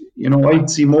just, I'd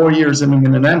see more years in him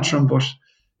in an Antrim, but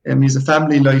he's a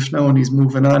family life now and he's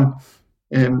moving on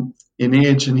in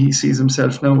age, and he sees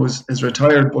himself now as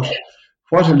retired. But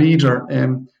what a leader.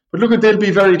 But look, they'll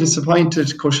be very disappointed,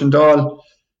 Cushendall.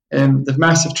 They've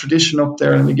massive tradition up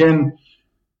there. And again,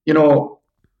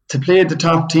 to play the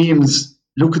top teams,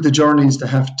 look at the journeys they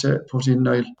have to put in,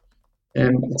 Niall.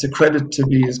 It's a credit to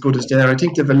be as good as they are. I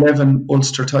think they've 11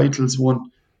 Ulster titles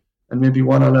won, and maybe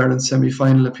one All-Ireland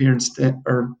semi-final appearance,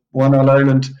 or one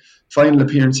All-Ireland final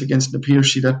appearance against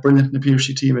Napirshy, that brilliant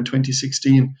Napirshy team in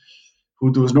 2016,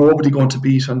 who there was nobody going to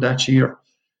beat on that year.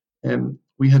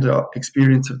 We had an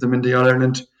experience of them in the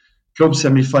All-Ireland Club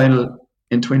semi-final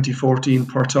in 2014,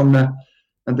 Portumna,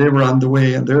 and they were on the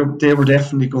way, and they were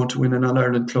definitely going to win an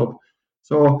All-Ireland Club.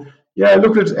 So, yeah,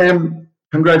 look at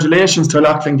congratulations to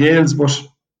Loughlin Gales, but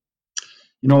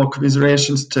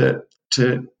commiserations to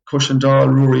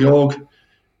Cushendall, Rory Og.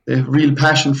 They have real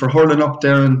passion for hurling up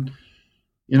there, and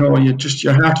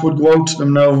your heart would go out to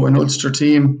them now. An Ulster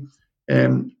team,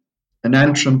 an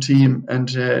Antrim team, and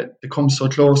they come so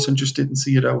close and just didn't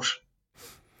see it out.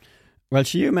 Well,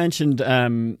 you mentioned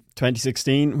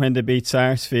 2016 when they beat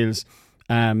Sarsfields.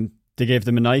 They gave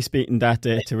them a nice beating that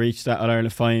day to reach that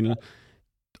All-Ireland final.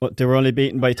 But they were only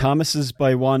beaten by Thomas's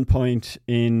by 1 point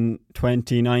in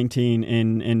 2019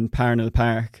 in Parnell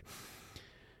Park.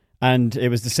 And it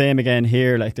was the same again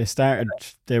here. Like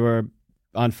they were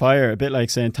on fire, a bit like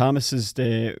St. Thomas's.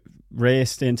 They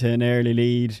raced into an early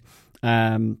lead.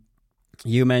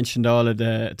 You mentioned all of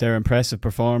their impressive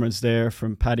performance there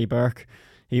from Paddy Burke.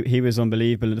 He was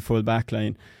unbelievable in the full back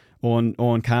line.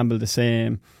 Owen Campbell the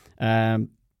same.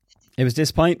 It was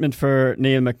disappointment for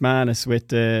Neil McManus with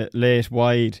the late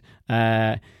wide.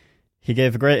 He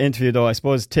gave a great interview though, I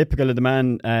suppose typical of the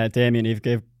man, Damien. He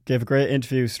gave a great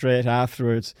interview straight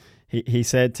afterwards. He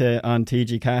said on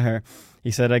TG Cahir,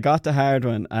 he said, "I got the hard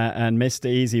one and missed the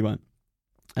easy one.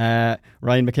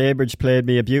 Ryan McCabridge played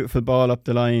me a beautiful ball up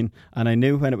the line, and I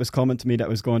knew when it was coming to me that I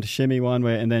was going to shimmy one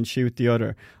way and then shoot the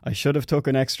other. I should have took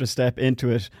an extra step into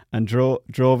it and drove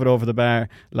it over the bar,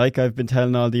 like I've been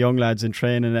telling all the young lads in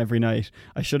training every night.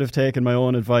 I should have taken my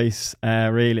own advice,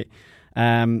 really."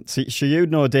 So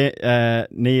you'd know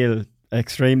Neil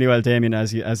extremely well, Damien,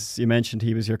 as you mentioned.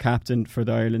 He was your captain for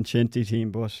the Ireland Shinty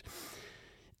team, but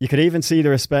you could even see the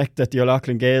respect that the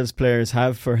O'Loughlin Gales players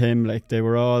have for him. Like, they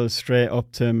were all straight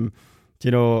up to him,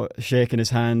 shaking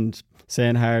his hand,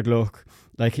 saying hard luck.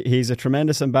 Like, he's a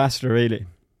tremendous ambassador, really.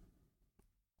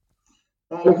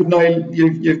 Look at Niall,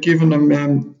 you've given him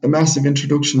a massive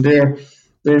introduction there.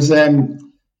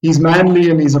 He's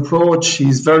manly in his approach.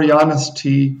 He's very honest.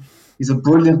 He's a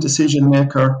brilliant decision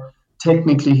maker.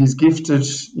 Technically, he's gifted.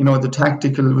 The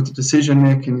tactical with the decision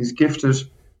making, he's gifted.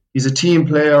 He's a team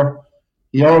player.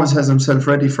 He always has himself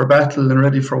ready for battle and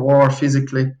ready for war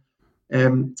physically.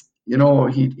 He's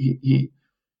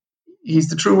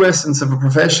the true essence of a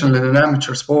professional in an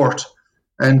amateur sport.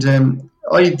 And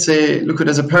I'd say, look at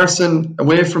as a person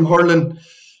away from hurling,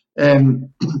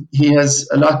 he has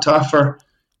a lot to offer.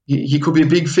 He could be a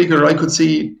big figure. I could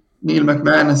see Neil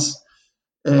McManus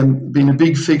being a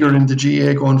big figure in the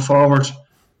GA going forward.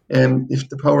 If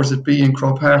the powers that be in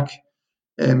Croke Park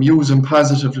use him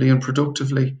positively and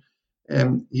productively.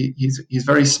 He's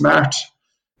very smart,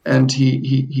 and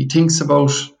he thinks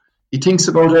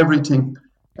about everything.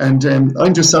 And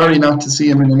I'm just sorry not to see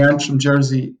him in an Antrim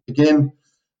jersey again.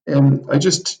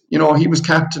 He was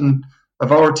captain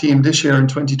of our team this year in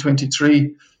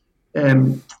 2023.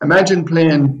 Imagine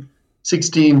playing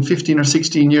 15 or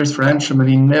 16 years for Antrim, and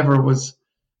he never was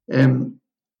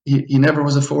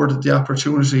afforded the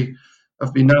opportunity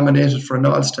of being nominated for an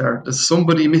All-Star. Does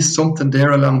somebody miss something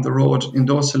there along the road in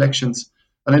those selections?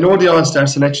 And I know the All-Star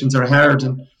selections are hard,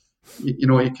 and you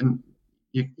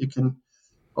can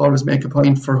always make a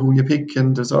point for who you pick,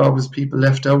 and there's always people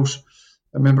left out.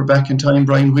 I remember back in time,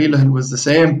 Brian Whelan was the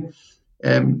same.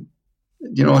 That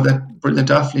brilliant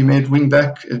Offaly made wing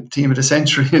back a team of the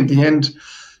century in the end.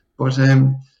 But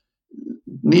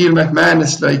Neil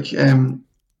McManus,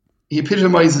 he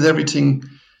epitomises everything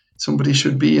somebody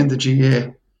should be in the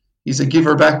GA. He's a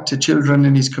giver back to children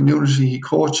in his community. He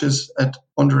coaches at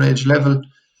underage level.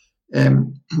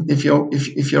 If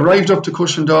you arrived up to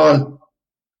Cushendall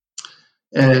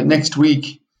next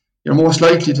week, you're most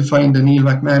likely to find a Neil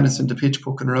McManus in the pitch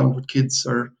poking around with kids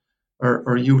or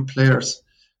youth players,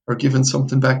 or giving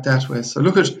something back that way. So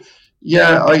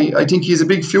I think he's a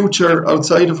big future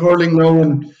outside of hurling now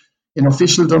and in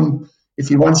officialdom if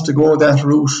he wants to go that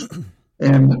route.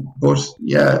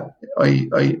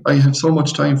 I have so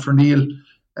much time for Neil,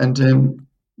 and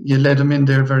you led him in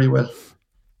there very well.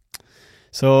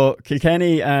 So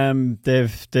Kilkenny,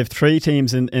 they've 3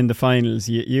 teams in the finals.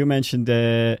 You mentioned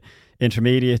the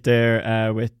intermediate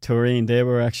there with Turin. They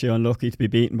were actually unlucky to be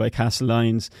beaten by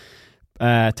Castlelyons.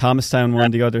 Thomastown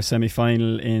won the other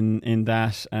semi-final in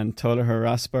that, and Tullogher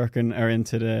Rosbergen are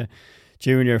into the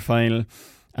junior final.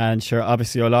 And sure,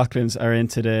 obviously O'Loughlin's are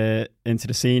into the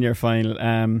senior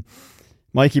final.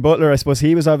 Mikey Butler, I suppose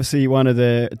he was obviously one of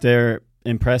their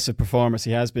impressive performers.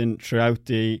 He has been throughout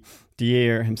the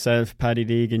year himself. Paddy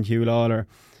Deegan, Hugh Lawler.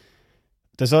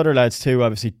 There's other lads too,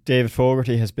 obviously. David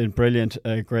Fogarty has been brilliant,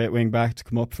 a great wing back to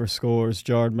come up for scores.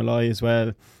 Jordan Malloy as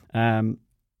well.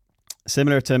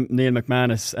 Similar to Neil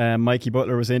McManus, Mikey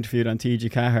Butler was interviewed on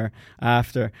TG Cahir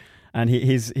after, and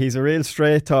he's a real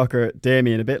straight talker,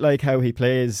 Damien, a bit like how he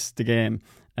plays the game.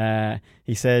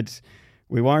 He said,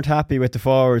 "We weren't happy with the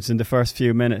forwards in the first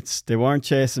few minutes. They weren't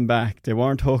chasing back, they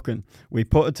weren't hooking. We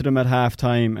put it to them at half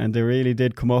time, and they really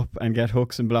did come up and get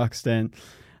hooks and blocks then,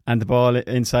 and the ball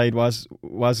inside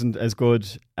wasn't as good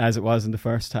as it was in the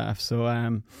first half."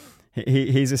 So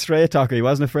he's a straight talker. He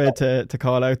wasn't afraid to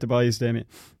call out the boys, Damien.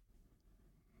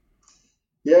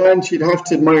 Yeah, and she'd have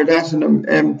to admire that in him.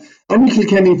 Any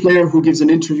Kilkenny player who gives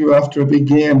an interview after a big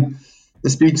game, they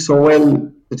speak so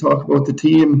well, they talk about the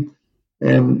team,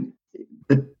 they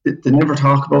never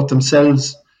talk about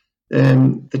themselves,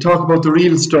 they talk about the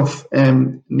real stuff,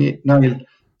 Niall.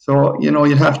 So,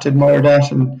 you'd have to admire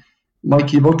that. And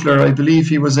Mikey Butler, I believe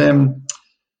he was,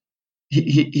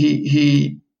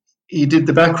 he he did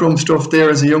the backroom stuff there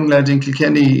as a young lad in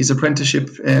Kilkenny. His apprenticeship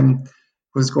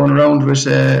was going around with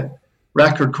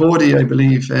Rackard Cody, I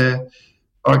believe,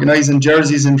 organising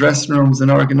jerseys in dressing rooms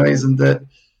and organising the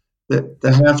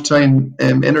halftime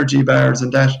energy bars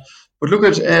and that. But look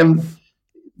at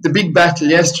the big battle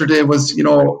yesterday was,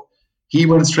 he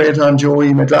went straight on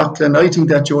Joey McLaughlin. I think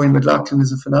that Joey McLaughlin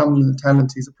is a phenomenal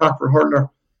talent. He's a proper hurler.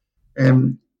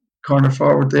 Corner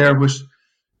forward there with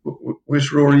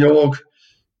Rory Og.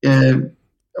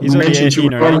 He's only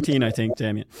 18 or 19, I think,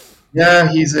 Damien. Yeah,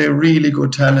 he's a really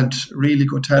good talent.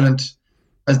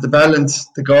 Has the balance,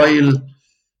 the guile,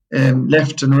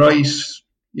 left and right.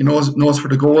 He knows where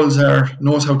the goals are,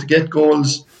 knows how to get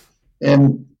goals.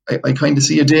 I kind of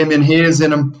see a Damien Hayes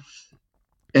in him.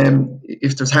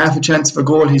 If there's half a chance of a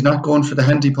goal, he's not going for the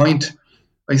handy point.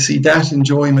 I see that in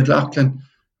Joey McLaughlin,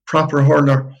 proper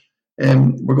hurler.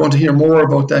 We're going to hear more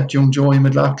about that young Joey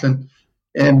McLaughlin.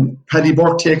 Paddy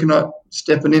Burke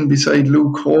stepping in beside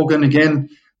Luke Hogan again.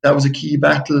 That was a key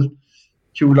battle.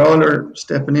 Hugh Lawler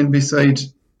stepping in beside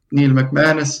Neil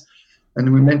McManus,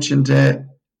 and we mentioned the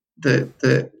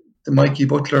Mikey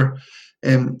Butler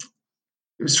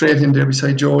straight in there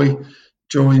beside Joey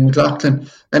McLaughlin.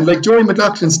 And like Joey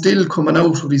McLaughlin still coming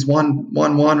out with his 1-1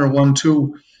 or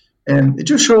 1-2, it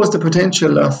just shows the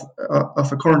potential of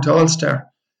a current All-Star.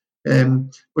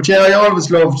 But yeah, I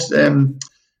always loved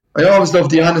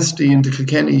the honesty in the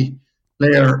Kilkenny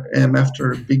player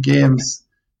after big games,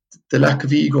 the lack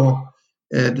of ego,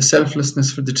 the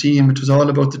selflessness for the team. It was all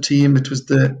about the team. It was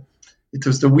the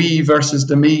we versus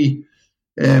the me.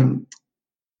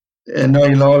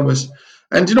 Niall always.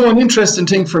 And an interesting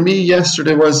thing for me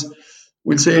yesterday was,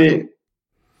 we'll say,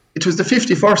 it was the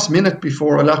 51st minute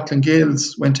before O'Loughlin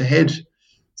Gales went ahead.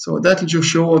 So that'll just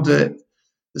show the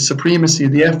supremacy,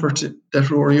 the effort that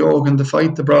Rory Og and the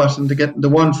fight they brought into getting the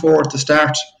 1-4 at the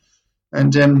start.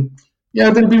 And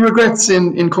there'll be regrets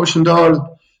in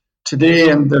Cushendall today,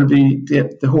 and there'll be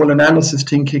the whole analysis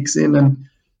thing kicks in.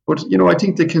 But I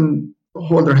think they can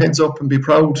hold their heads up and be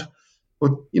proud.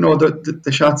 But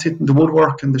the shots hitting the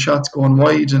woodwork and the shots going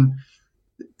wide, and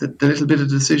the little bit of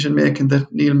decision making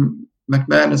that Neil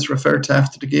McManus referred to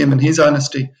after the game and his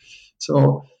honesty.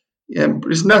 So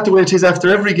it's not the way it is after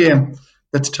every game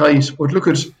that's tight. But look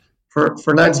at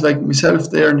for lads like myself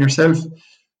there and yourself.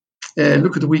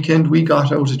 Look at the weekend we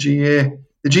got out of GA.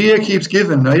 The GA keeps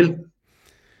giving, Niall.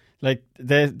 Like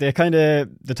they kind of,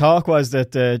 the talk was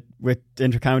that with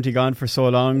Intercounty gone for so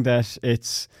long that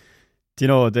it's,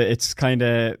 it's kind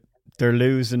of, they're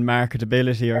losing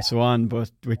marketability or so on.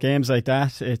 But with games like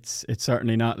that, it's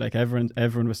certainly not. Like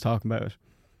everyone was talking about it.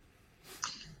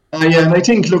 Yeah, and I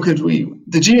think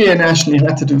the GA nationally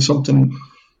had to do something.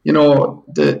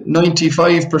 The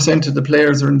 95% of the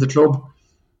players are in the club.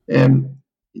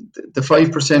 The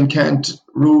 5% can't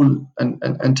rule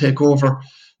and take over.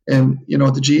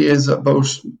 The GA is about,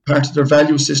 part of their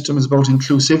value system is about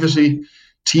inclusivity,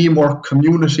 teamwork,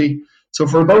 community. So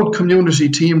for about community,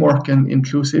 teamwork and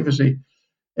inclusivity,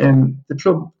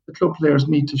 the club players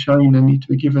need to shine and need to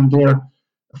be given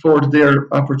afforded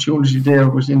their opportunity there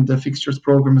within the fixtures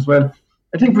programme as well.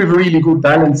 I think we have a really good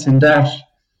balance in that.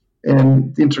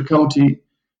 The Intercounty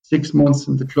 6 months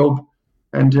in the club,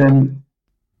 and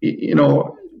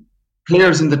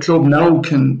players in the club now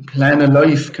can plan a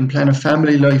life, can plan a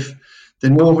family life. They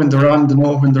know when they're on, they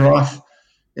know when they're off.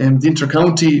 The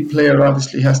Intercounty player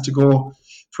obviously has to go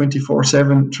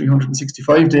 24/7,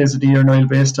 365 days of the year now,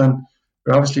 based on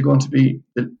they're obviously going to be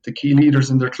the key leaders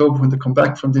in their club when they come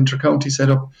back from the Intercounty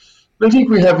setup. But I think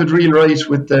we have it real right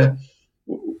with the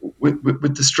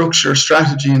structure,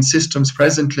 strategy and systems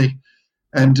presently,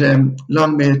 and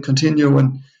long may it continue.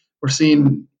 And we're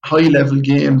seeing high level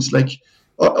games, like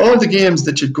all the games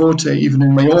that you'd go to, even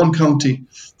in my own county,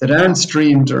 that aren't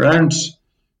streamed or aren't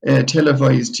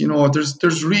televised.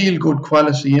 There's real good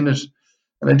quality in it.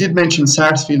 And I did mention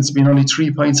Sarsfield's been only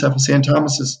 3 points off of St.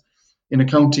 Thomas's in a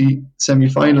county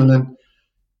semi-final, and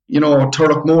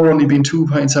Turlockmore only been 2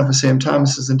 points off of St.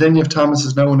 Thomas's, and then you have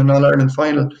Thomas's now in an All-Ireland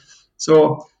final.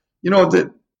 So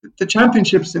the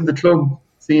championships in the club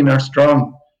scene are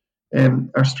strong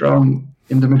in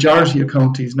the majority of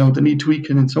counties. Now they need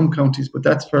tweaking in some counties, but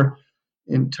that's for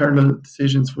internal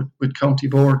decisions with county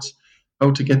boards,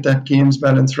 how to get that games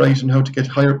balance right and how to get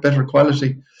better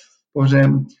quality. But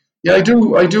I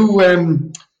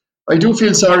do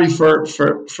feel sorry for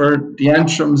the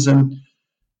Antrams and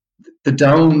the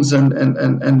Downs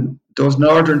and those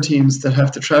northern teams that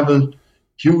have to travel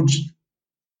huge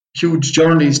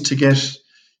journeys to get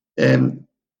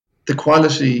the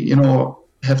quality.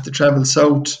 Have to travel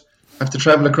south, have to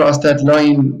travel across that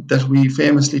line that we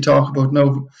famously talk about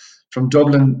now, from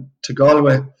Dublin to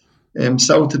Galway.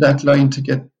 south of that line to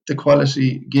get the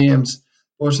quality games.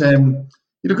 But you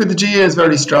look at the GA is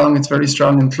very strong. It's very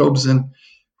strong in clubs, and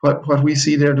what we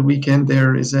see there the weekend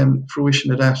there is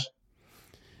fruition of that.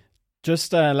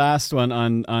 Just last one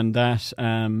on that.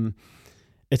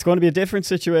 It's going to be a different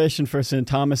situation for St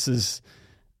Thomas's.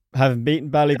 Having beaten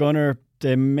Ballygunner,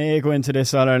 they may go into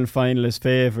this All-Ireland final as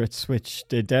favourites, which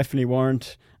they definitely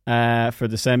weren't for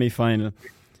the semi-final.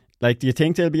 Like, do you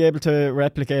think they'll be able to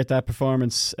replicate that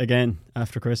performance again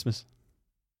after Christmas?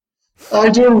 I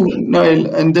do,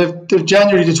 Niall, and they've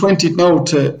January the 20th now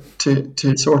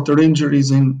to sort their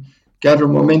injuries and gather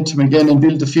momentum again and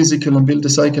build the physical and build the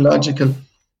psychological.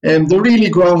 They're really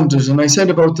grounded, and I said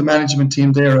about the management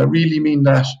team there, I really mean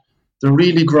that. They're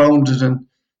really grounded, and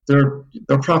they're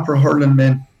proper hurling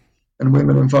men and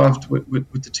women involved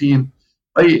with the team.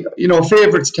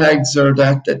 Favourites tags are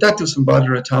that doesn't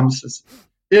bother at Thomas's.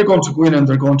 They're going to go in and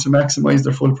they're going to maximise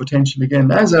their full potential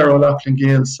again, as are all Auckland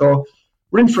Gales. So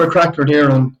we're in for a cracker there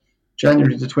on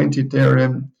January the 20th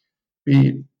there.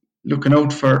 Be looking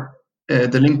out for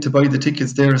the link to buy the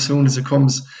tickets there as soon as it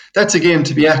comes. That's a game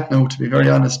to be at now, to be very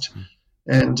honest.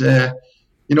 And,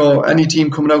 any team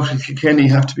coming out of Kilkenny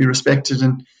have to be respected.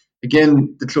 And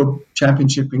again, the club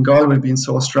championship in Galway being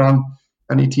so strong,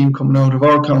 any team coming out of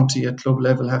our county at club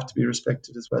level have to be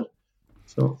respected as well.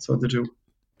 So they do.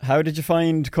 How did you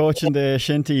find coaching the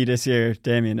Shinty this year,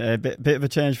 Damien? A bit of a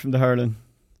change from the hurling.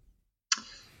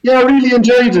 Yeah, I really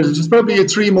enjoyed it. It was probably a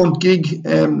 3-month gig.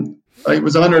 I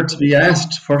was honoured to be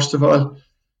asked, first of all,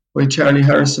 by Charlie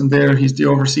Harrison there. He's the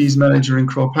overseas manager in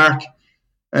Croke Park.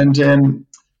 And then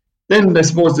I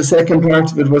suppose the second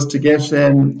part of it was to get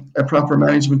a proper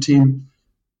management team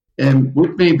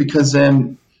with me, because,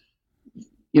 the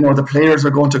players are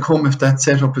going to come if that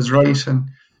setup is right. And,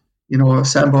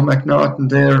 Sambo McNaughton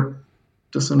there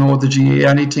doesn't know the GA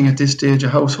anything at this stage, a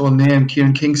household name.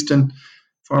 Kieran Kingston,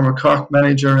 former Cork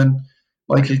manager, and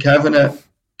Michael Kavanagh,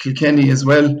 Kilkenny as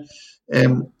well,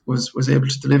 was able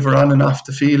to deliver on and off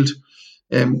the field.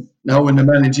 Now in the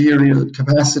managerial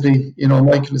capacity,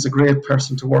 Michael is a great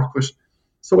person to work with.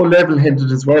 So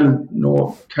level-headed as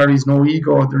well, carries no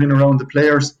ego. They're in around the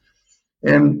players.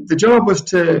 The job was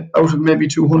to, out of maybe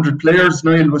 200 players,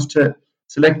 Niall, was to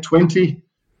select 20,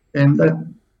 and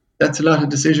that's a lot of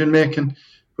decision making.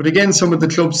 But again, some of the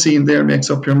club scene there makes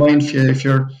up your mind for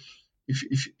you.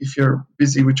 If you're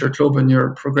busy with your club and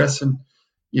you're progressing,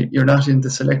 you're not in the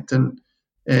selecting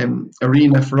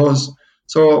arena for us.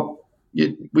 So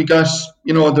we got,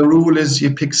 the rule is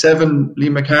you pick 7 Lee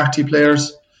McCarthy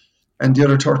players, and the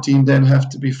other 13 then have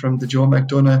to be from the Joe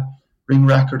McDonough, Ring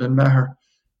Rackard and Maher.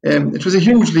 It was a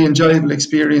hugely enjoyable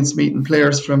experience meeting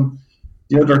players from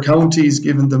the other counties,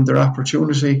 giving them their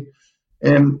opportunity.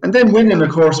 And then winning, of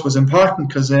course, was important,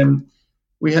 because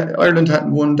Ireland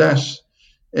hadn't won that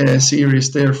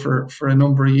series there for a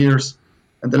number of years.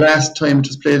 And the last time it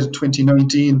was played in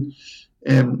 2019,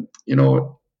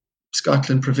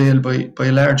 Scotland prevailed by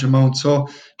a large amount. So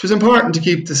it was important to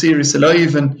keep the series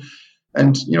alive, and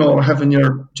having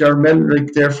your Ger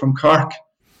Melrick there from Cork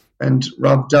and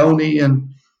Rob Downey, and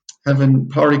having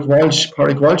Padraig Walsh.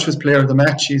 Padraig Walsh was player of the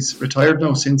match. He's retired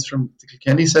now since from the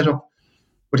Kilkenny setup,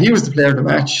 but he was the player of the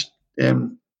match. I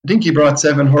think he brought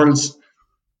 7 hurls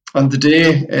on the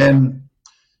day,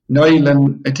 Niall,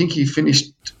 and I think he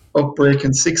finished up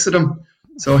breaking 6 of them.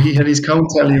 So he had his count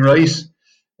tally right.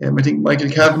 I think Michael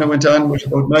Kavanagh went on with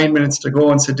about 9 minutes to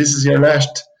go and said, "This is your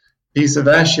last piece of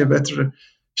ash. You better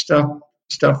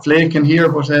stop flaking here."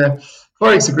 But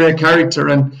Padraig's a great character,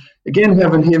 and again,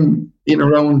 having him in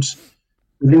around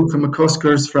Luca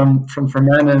McCuskers from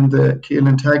Fermanagh and the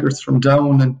Keelan Taggarts from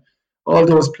Down, and all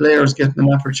those players getting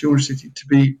an opportunity to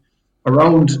be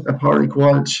around a Padraig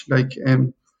Walsh,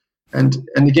 and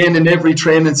again, in every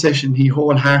training session, he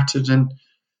wholehearted and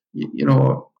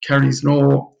carries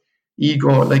no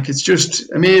ego. It's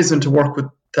just amazing to work with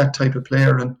that type of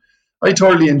player, and I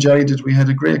thoroughly enjoyed it. We had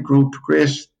a great group,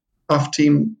 great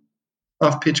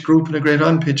off-pitch group, and a great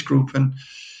on-pitch group, and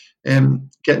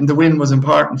getting the win was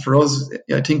important for us.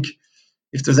 I think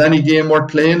if there's any game worth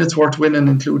playing, it's worth winning,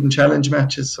 including challenge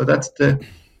matches. So that's the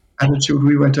attitude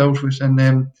we went out with, and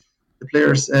the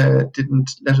players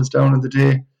didn't let us down on the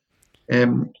day.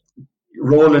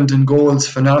 Roland in goals,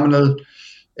 phenomenal.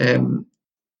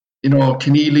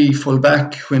 Keneally full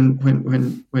back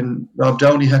when Rob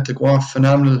Downey had to go off,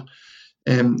 phenomenal.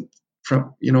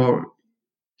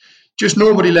 Just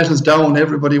nobody let us down.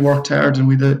 Everybody worked hard, and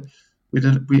we had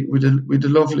a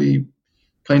lovely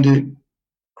kind of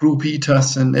group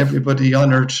ethos, and everybody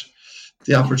honoured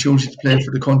the opportunity to play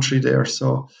for the country there.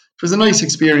 So it was a nice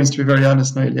experience, to be very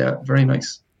honest, Niall. Yeah, very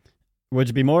nice. would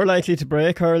you be more likely to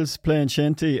break hurls playing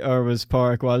shinty, or was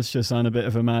Padraig Walsh just on a bit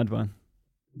of a mad one?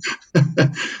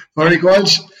 Padraig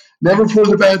Walsh never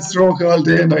pulled a bad stroke all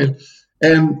day, Niall.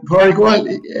 Padraig Walsh,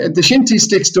 the shinty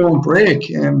sticks don't break.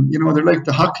 They're like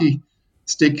the hockey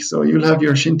stick, so you'll have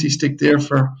your shinty stick there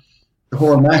for the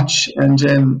whole match, and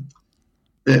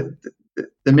the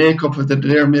makeup of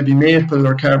they're maybe maple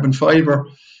or carbon fibre.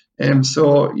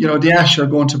 So the ash are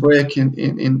going to break in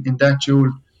that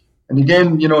duel. And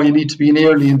again, you need to be in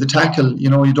early in the tackle.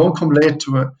 You don't come late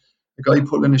to a guy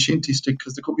pulling a shinty stick,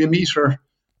 because there could be a metre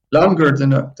longer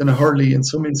than a hurley in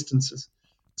some instances.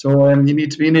 So you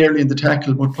need to be in early in the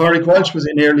tackle. But Padraig Walsh was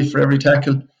in early for every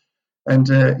tackle,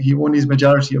 and he won his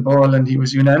majority of ball, and he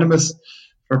was unanimous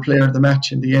for player of the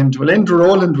match in the end. Well, Enda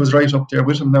Rowland was right up there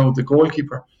with him now, the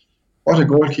goalkeeper. What a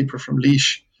goalkeeper from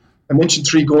Laois. I mentioned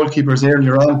 3 goalkeepers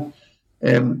earlier on,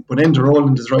 but Enda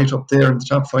Rowland is right up there in the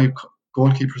top 5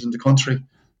 goalkeepers in the country,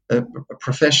 a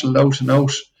professional out and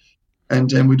out.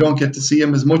 And we don't get to see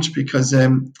him as much because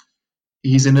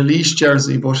he's in a Laois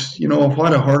jersey, but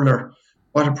what a hurler,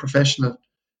 what a professional.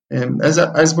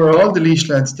 As were all the Laois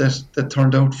lads that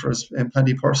turned out for us,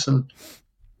 Paddy Purcell,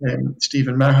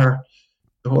 Stephen Maher,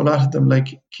 the whole lot of them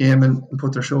came and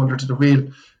put their shoulder to the wheel.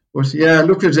 But yeah,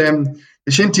 look at the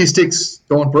shinty sticks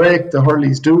don't break, the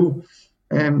hurleys do.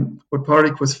 But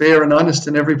Padraig was fair and honest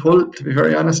in every pull, to be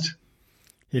very honest.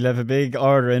 He'll have a big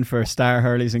order in for star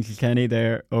hurleys in Kilkenny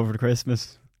there over the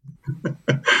Christmas.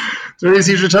 There is,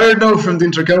 he's retired now from the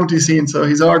inter-county scene, so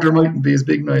his order mightn't be as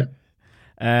big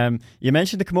now. You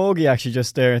mentioned the camogie actually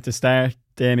just there at the start,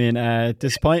 Damien.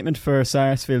 Disappointment for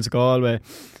Sarsfield's Galway,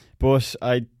 but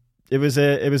it was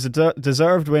a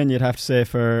deserved win, you'd have to say,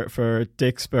 for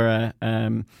Dixborough.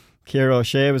 Ciara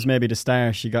O'Shea was maybe the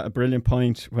star. She got a brilliant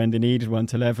point when they needed one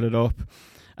to level it up,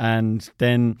 and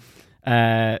then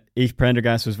Aoife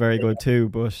Prendergast was very good too.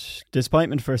 But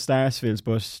disappointment for Sarsfields,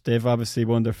 but they've obviously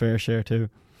won their fair share too.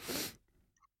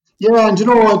 Yeah, and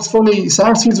it's funny,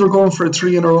 Sarsfields were going for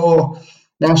 3 in a row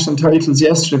national titles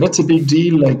yesterday. That's a big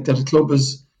deal, that a club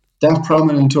is that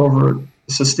prominent over a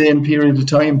sustained period of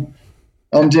time.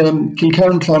 And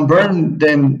Kilkerran Clonberne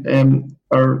then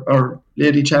are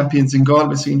lady champions in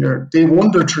Galway Senior. They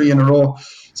won their 3 in a row.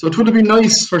 So it would have been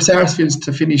nice for Sarsfields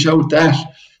to finish out that.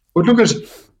 But look at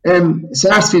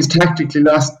Sarsfields tactically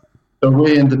lost their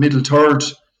way in the middle third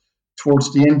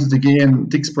towards the end of the game.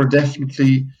 Dixborough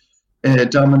definitely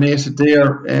dominated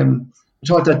there. I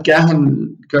thought that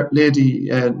Gahan lady,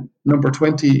 number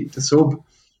 20, the sub,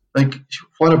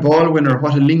 what a ball winner,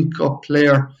 what a link-up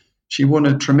player. She won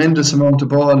a tremendous amount of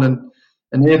ball and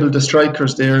enabled the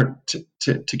strikers there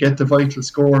to get the vital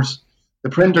scores. The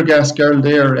Prendergast girl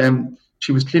there,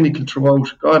 she was clinical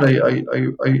throughout. God,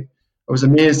 I was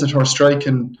amazed at her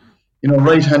striking.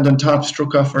 Right hand on top,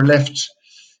 struck off her left.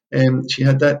 She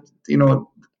had that,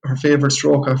 her favourite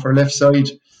stroke off her left side.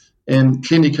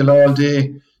 Clinical all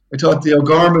day. I thought the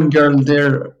O'Gorman girl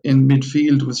there in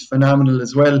midfield was phenomenal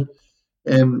as well.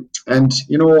 And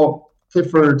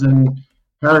Clifford and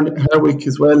Harwick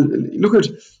as well. Look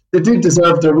they did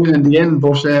deserve their win in the end,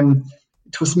 but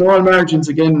it was small margins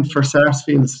again for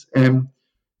Sarsfields. And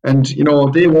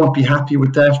they won't be happy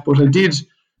with that. But I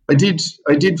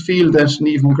did feel that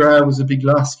Niamh McGrath was a big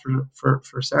loss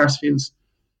for Sarsfields.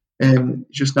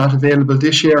 Just not available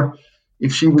this year.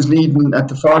 If she was leading at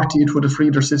the 40, it would have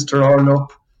freed her sister all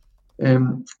up.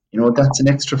 That's an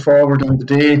extra forward on the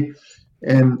day.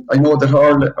 I know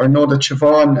that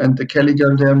Siobhan and the Kelly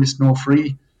girl there missed no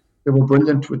free. They were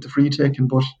brilliant with the free taking,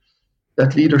 but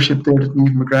that leadership there that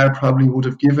Niamh McGrath probably would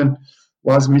have given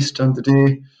was missed on the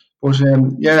day. But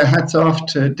hats off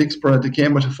to Dixborough. They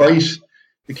came with a fight,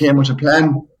 they came with a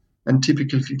plan, and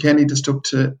typical Kilkenny, they stuck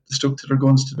to their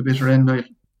guns to the bitter end, Niall.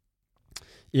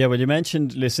 Yeah, well, you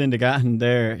mentioned Lucinda Gatton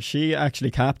there. She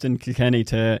actually captained Kilkenny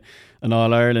to an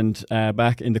All-Ireland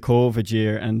back in the COVID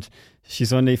year, and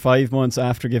she's only 5 months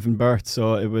after giving birth,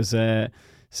 so it was a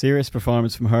serious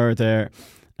performance from her there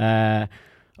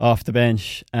off the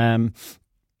bench.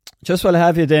 Just while I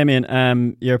have you,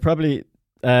 Damien, you're probably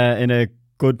in a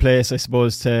good place, I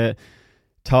suppose, to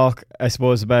talk,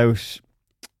 about...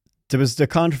 There was the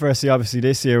controversy, obviously,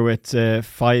 this year with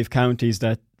 5 counties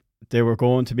that they were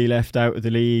going to be left out of the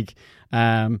league.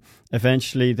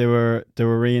 Eventually, they were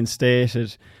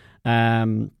reinstated,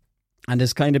 and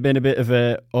there's kind of been a bit of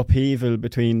a upheaval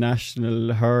between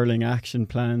National Hurling Action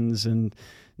Plans and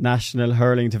National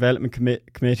Hurling Development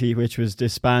Committee, which was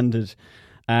disbanded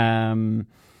at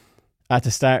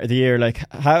the start of the year.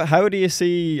 How do you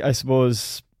see, I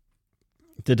suppose,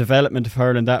 the development of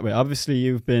hurling that way? Obviously,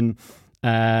 you've been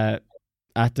at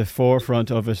the forefront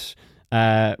of it,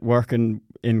 working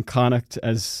in Connacht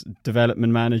as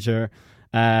development manager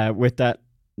with that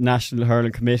National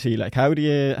Hurling Committee. Like, how do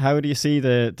you see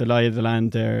the lie of the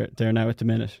land there now at the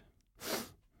minute?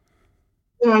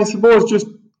 Yeah, I suppose just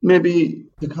maybe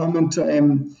the comment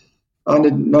on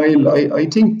it, Niall. I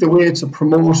think the way to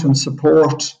promote and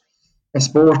support a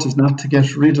sport is not to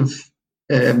get rid of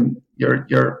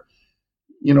your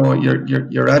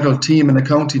adult team in a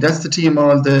county. That's the team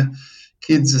all the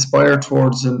kids aspire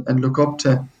towards and look up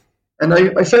to. And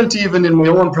I felt even in my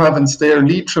own province there,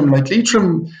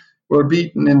 Leitrim were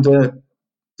beaten in the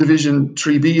Division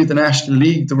 3B of the National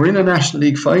League. They were in a National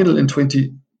League final in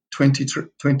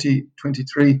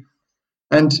 2023.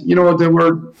 And,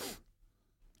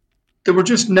 they were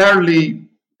just narrowly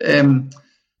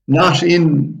not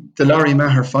in the Larry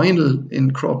Maher final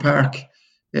in Croke Park.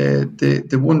 They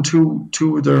won two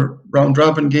of their round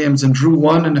robin games and drew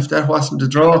one, and if that wasn't a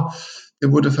draw, they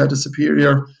would have had a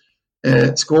superior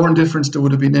scoring difference. They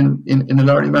would have been in a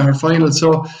Larry Maher final.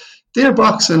 So they're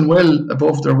boxing well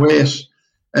above their weight,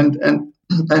 and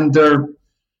they're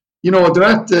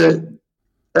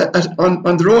they're at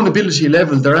on their own ability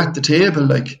level. They're at the table,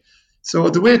 like. So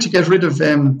the way to get rid of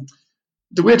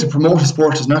the way to promote a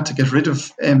sport is not to get rid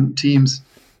of teams,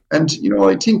 and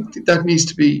I think that needs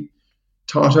to be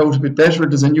thought out a bit better.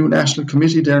 There's a new national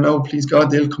committee there now. Please God,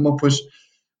 they'll come up with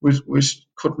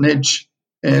cutting edge,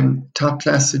 top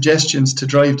class suggestions to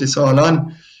drive this all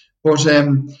on. But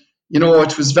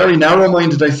it was very narrow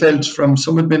minded, I felt, from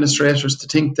some administrators to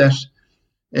think that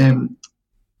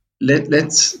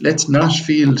let's not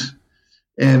field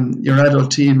your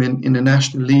adult team in a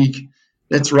national league.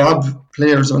 Let's rob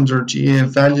players under GA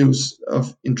values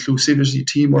of inclusivity,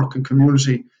 teamwork and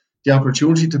community the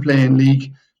opportunity to play in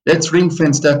league. Let's ring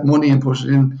fence that money and put it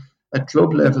in at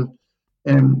club level.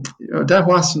 That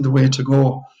wasn't the way to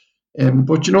go.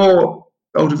 But out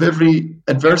of every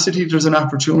adversity, there's an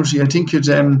opportunity. I think it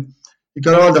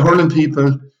got all the hurling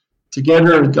people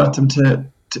together. It got them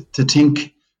to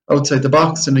think outside the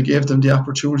box, and it gave them the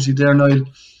opportunity there, Niall,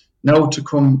 now to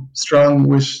come strong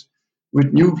with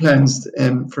new plans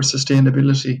for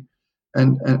sustainability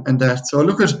and that. So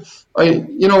look at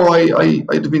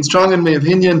I'd have been strong in my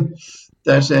opinion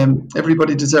that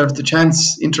everybody deserves the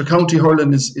chance. Inter-county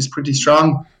hurling is pretty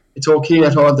strong. It's okay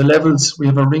at all the levels. We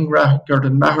have a ring record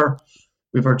in Maher.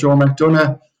 We have our Joe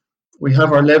McDonough. We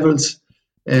have our levels.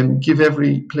 Give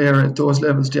every player at those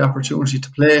levels the opportunity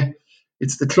to play.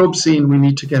 It's the club scene we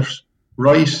need to get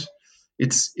right.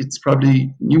 It's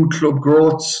probably new club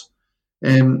growths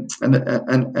and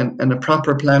a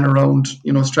proper plan around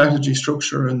strategy,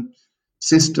 structure, and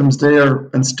systems there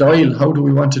and style. How do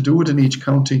we want to do it in each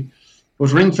county?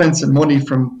 But ring fencing money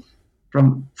from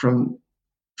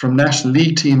National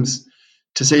League teams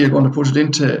to say you're going to put it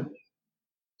into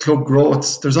club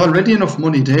growths, there's already enough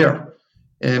money there.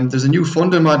 There's a new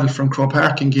funding model from Croke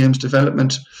Park in games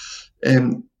development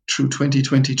through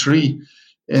 2023.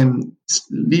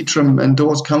 Leitrim and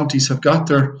those counties have got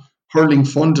their hurling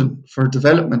funding for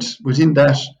development within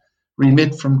that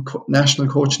remit from national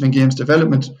coaching and games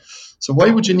development. So why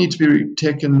would you need to be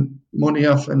taking money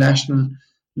off a National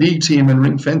League team and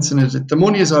ring fencing it? The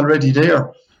money is already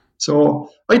there.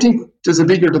 So I think there's a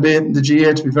bigger debate in the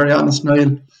GA, to be very honest,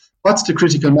 Niall. What's the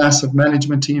critical mass of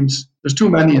management teams? There's too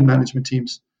many in management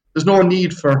teams. There's no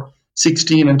need for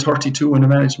 16 and 32 in a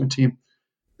management team.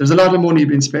 There's a lot of money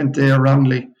being spent there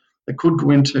wrongly that could go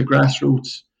into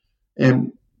grassroots.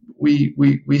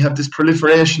 We have this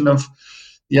proliferation of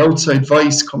the outside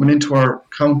vice coming into our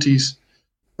counties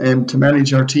to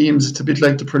manage our teams. It's a bit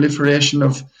like the proliferation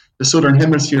of the Southern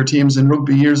Hemisphere teams in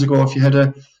rugby years ago. If you had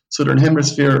a Southern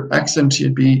Hemisphere accent,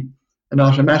 you'd be an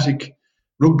automatic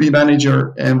rugby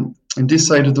manager in this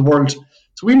side of the world.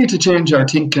 So we need to change our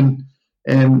thinking.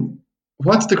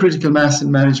 What's the critical mass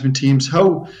in management teams?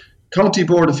 How county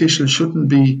board officials shouldn't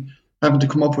be having to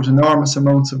come up with enormous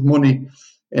amounts of money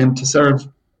to serve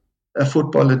a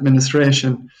football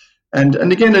administration. And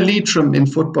again, a Leitrim in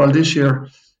football this year,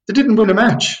 they didn't win a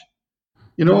match.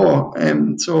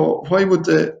 So why would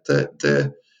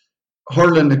the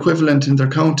hurling equivalent in their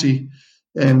county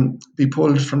be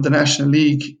pulled from the National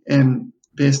League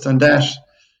based on that?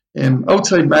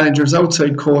 Outside managers,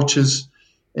 outside coaches,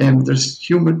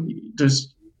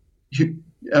 there's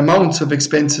amounts of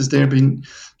expenses there being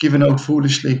given out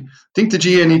foolishly. I think the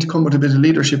GA need to come with a bit of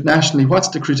leadership nationally. What's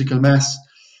the critical mass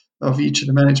of each of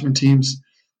the management teams?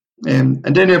 And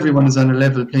then everyone is on a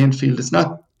level playing field. It's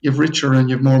not you've richer and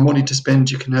you have more money to spend.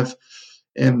 You can have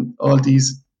all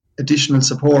these additional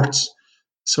supports.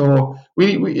 So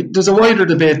there's a wider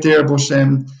debate there, but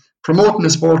promoting a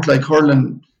sport like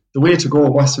hurling, the way to go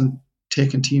wasn't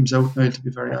taking teams out now, to be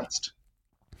very honest.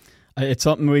 it's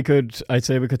something I'd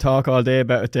say we could talk all day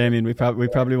about it, Damien. We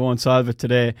probably won't solve it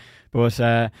today, but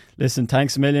listen,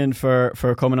 thanks a million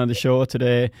for coming on the show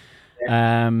today.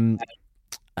 And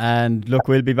look,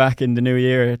 we'll be back in the new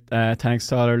year. Thanks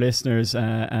to all our listeners,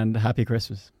 and happy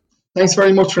Christmas. Thanks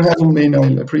very much for having me,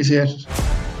 Noel. Appreciate it.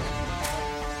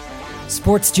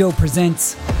 Sports Joe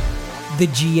presents the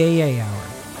GAA Hour.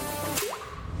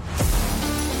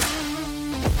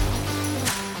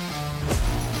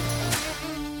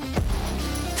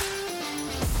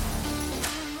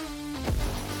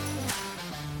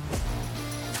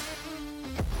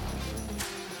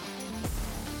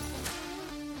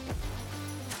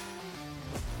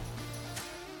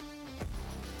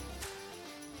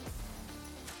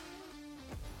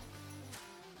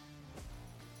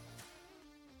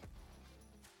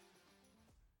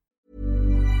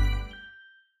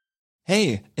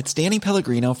 Hey, it's Danny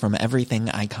Pellegrino from Everything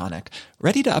Iconic.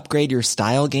 Ready to upgrade your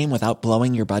style game without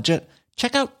blowing your budget?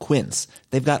 Check out Quince.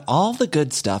 They've got all the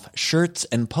good stuff, shirts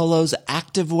and polos,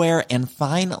 activewear, and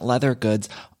fine leather goods,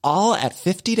 all at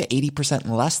 50 to 80%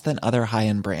 less than other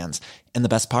high-end brands. And the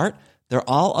best part? They're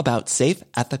all about safe,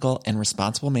 ethical, and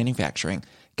responsible manufacturing.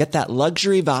 Get that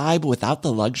luxury vibe without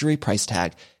the luxury price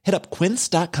tag. Hit up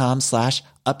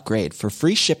quince.com/upgrade for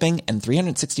free shipping and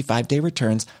 365-day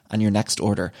returns on your next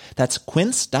order. That's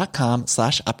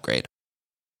quince.com/upgrade.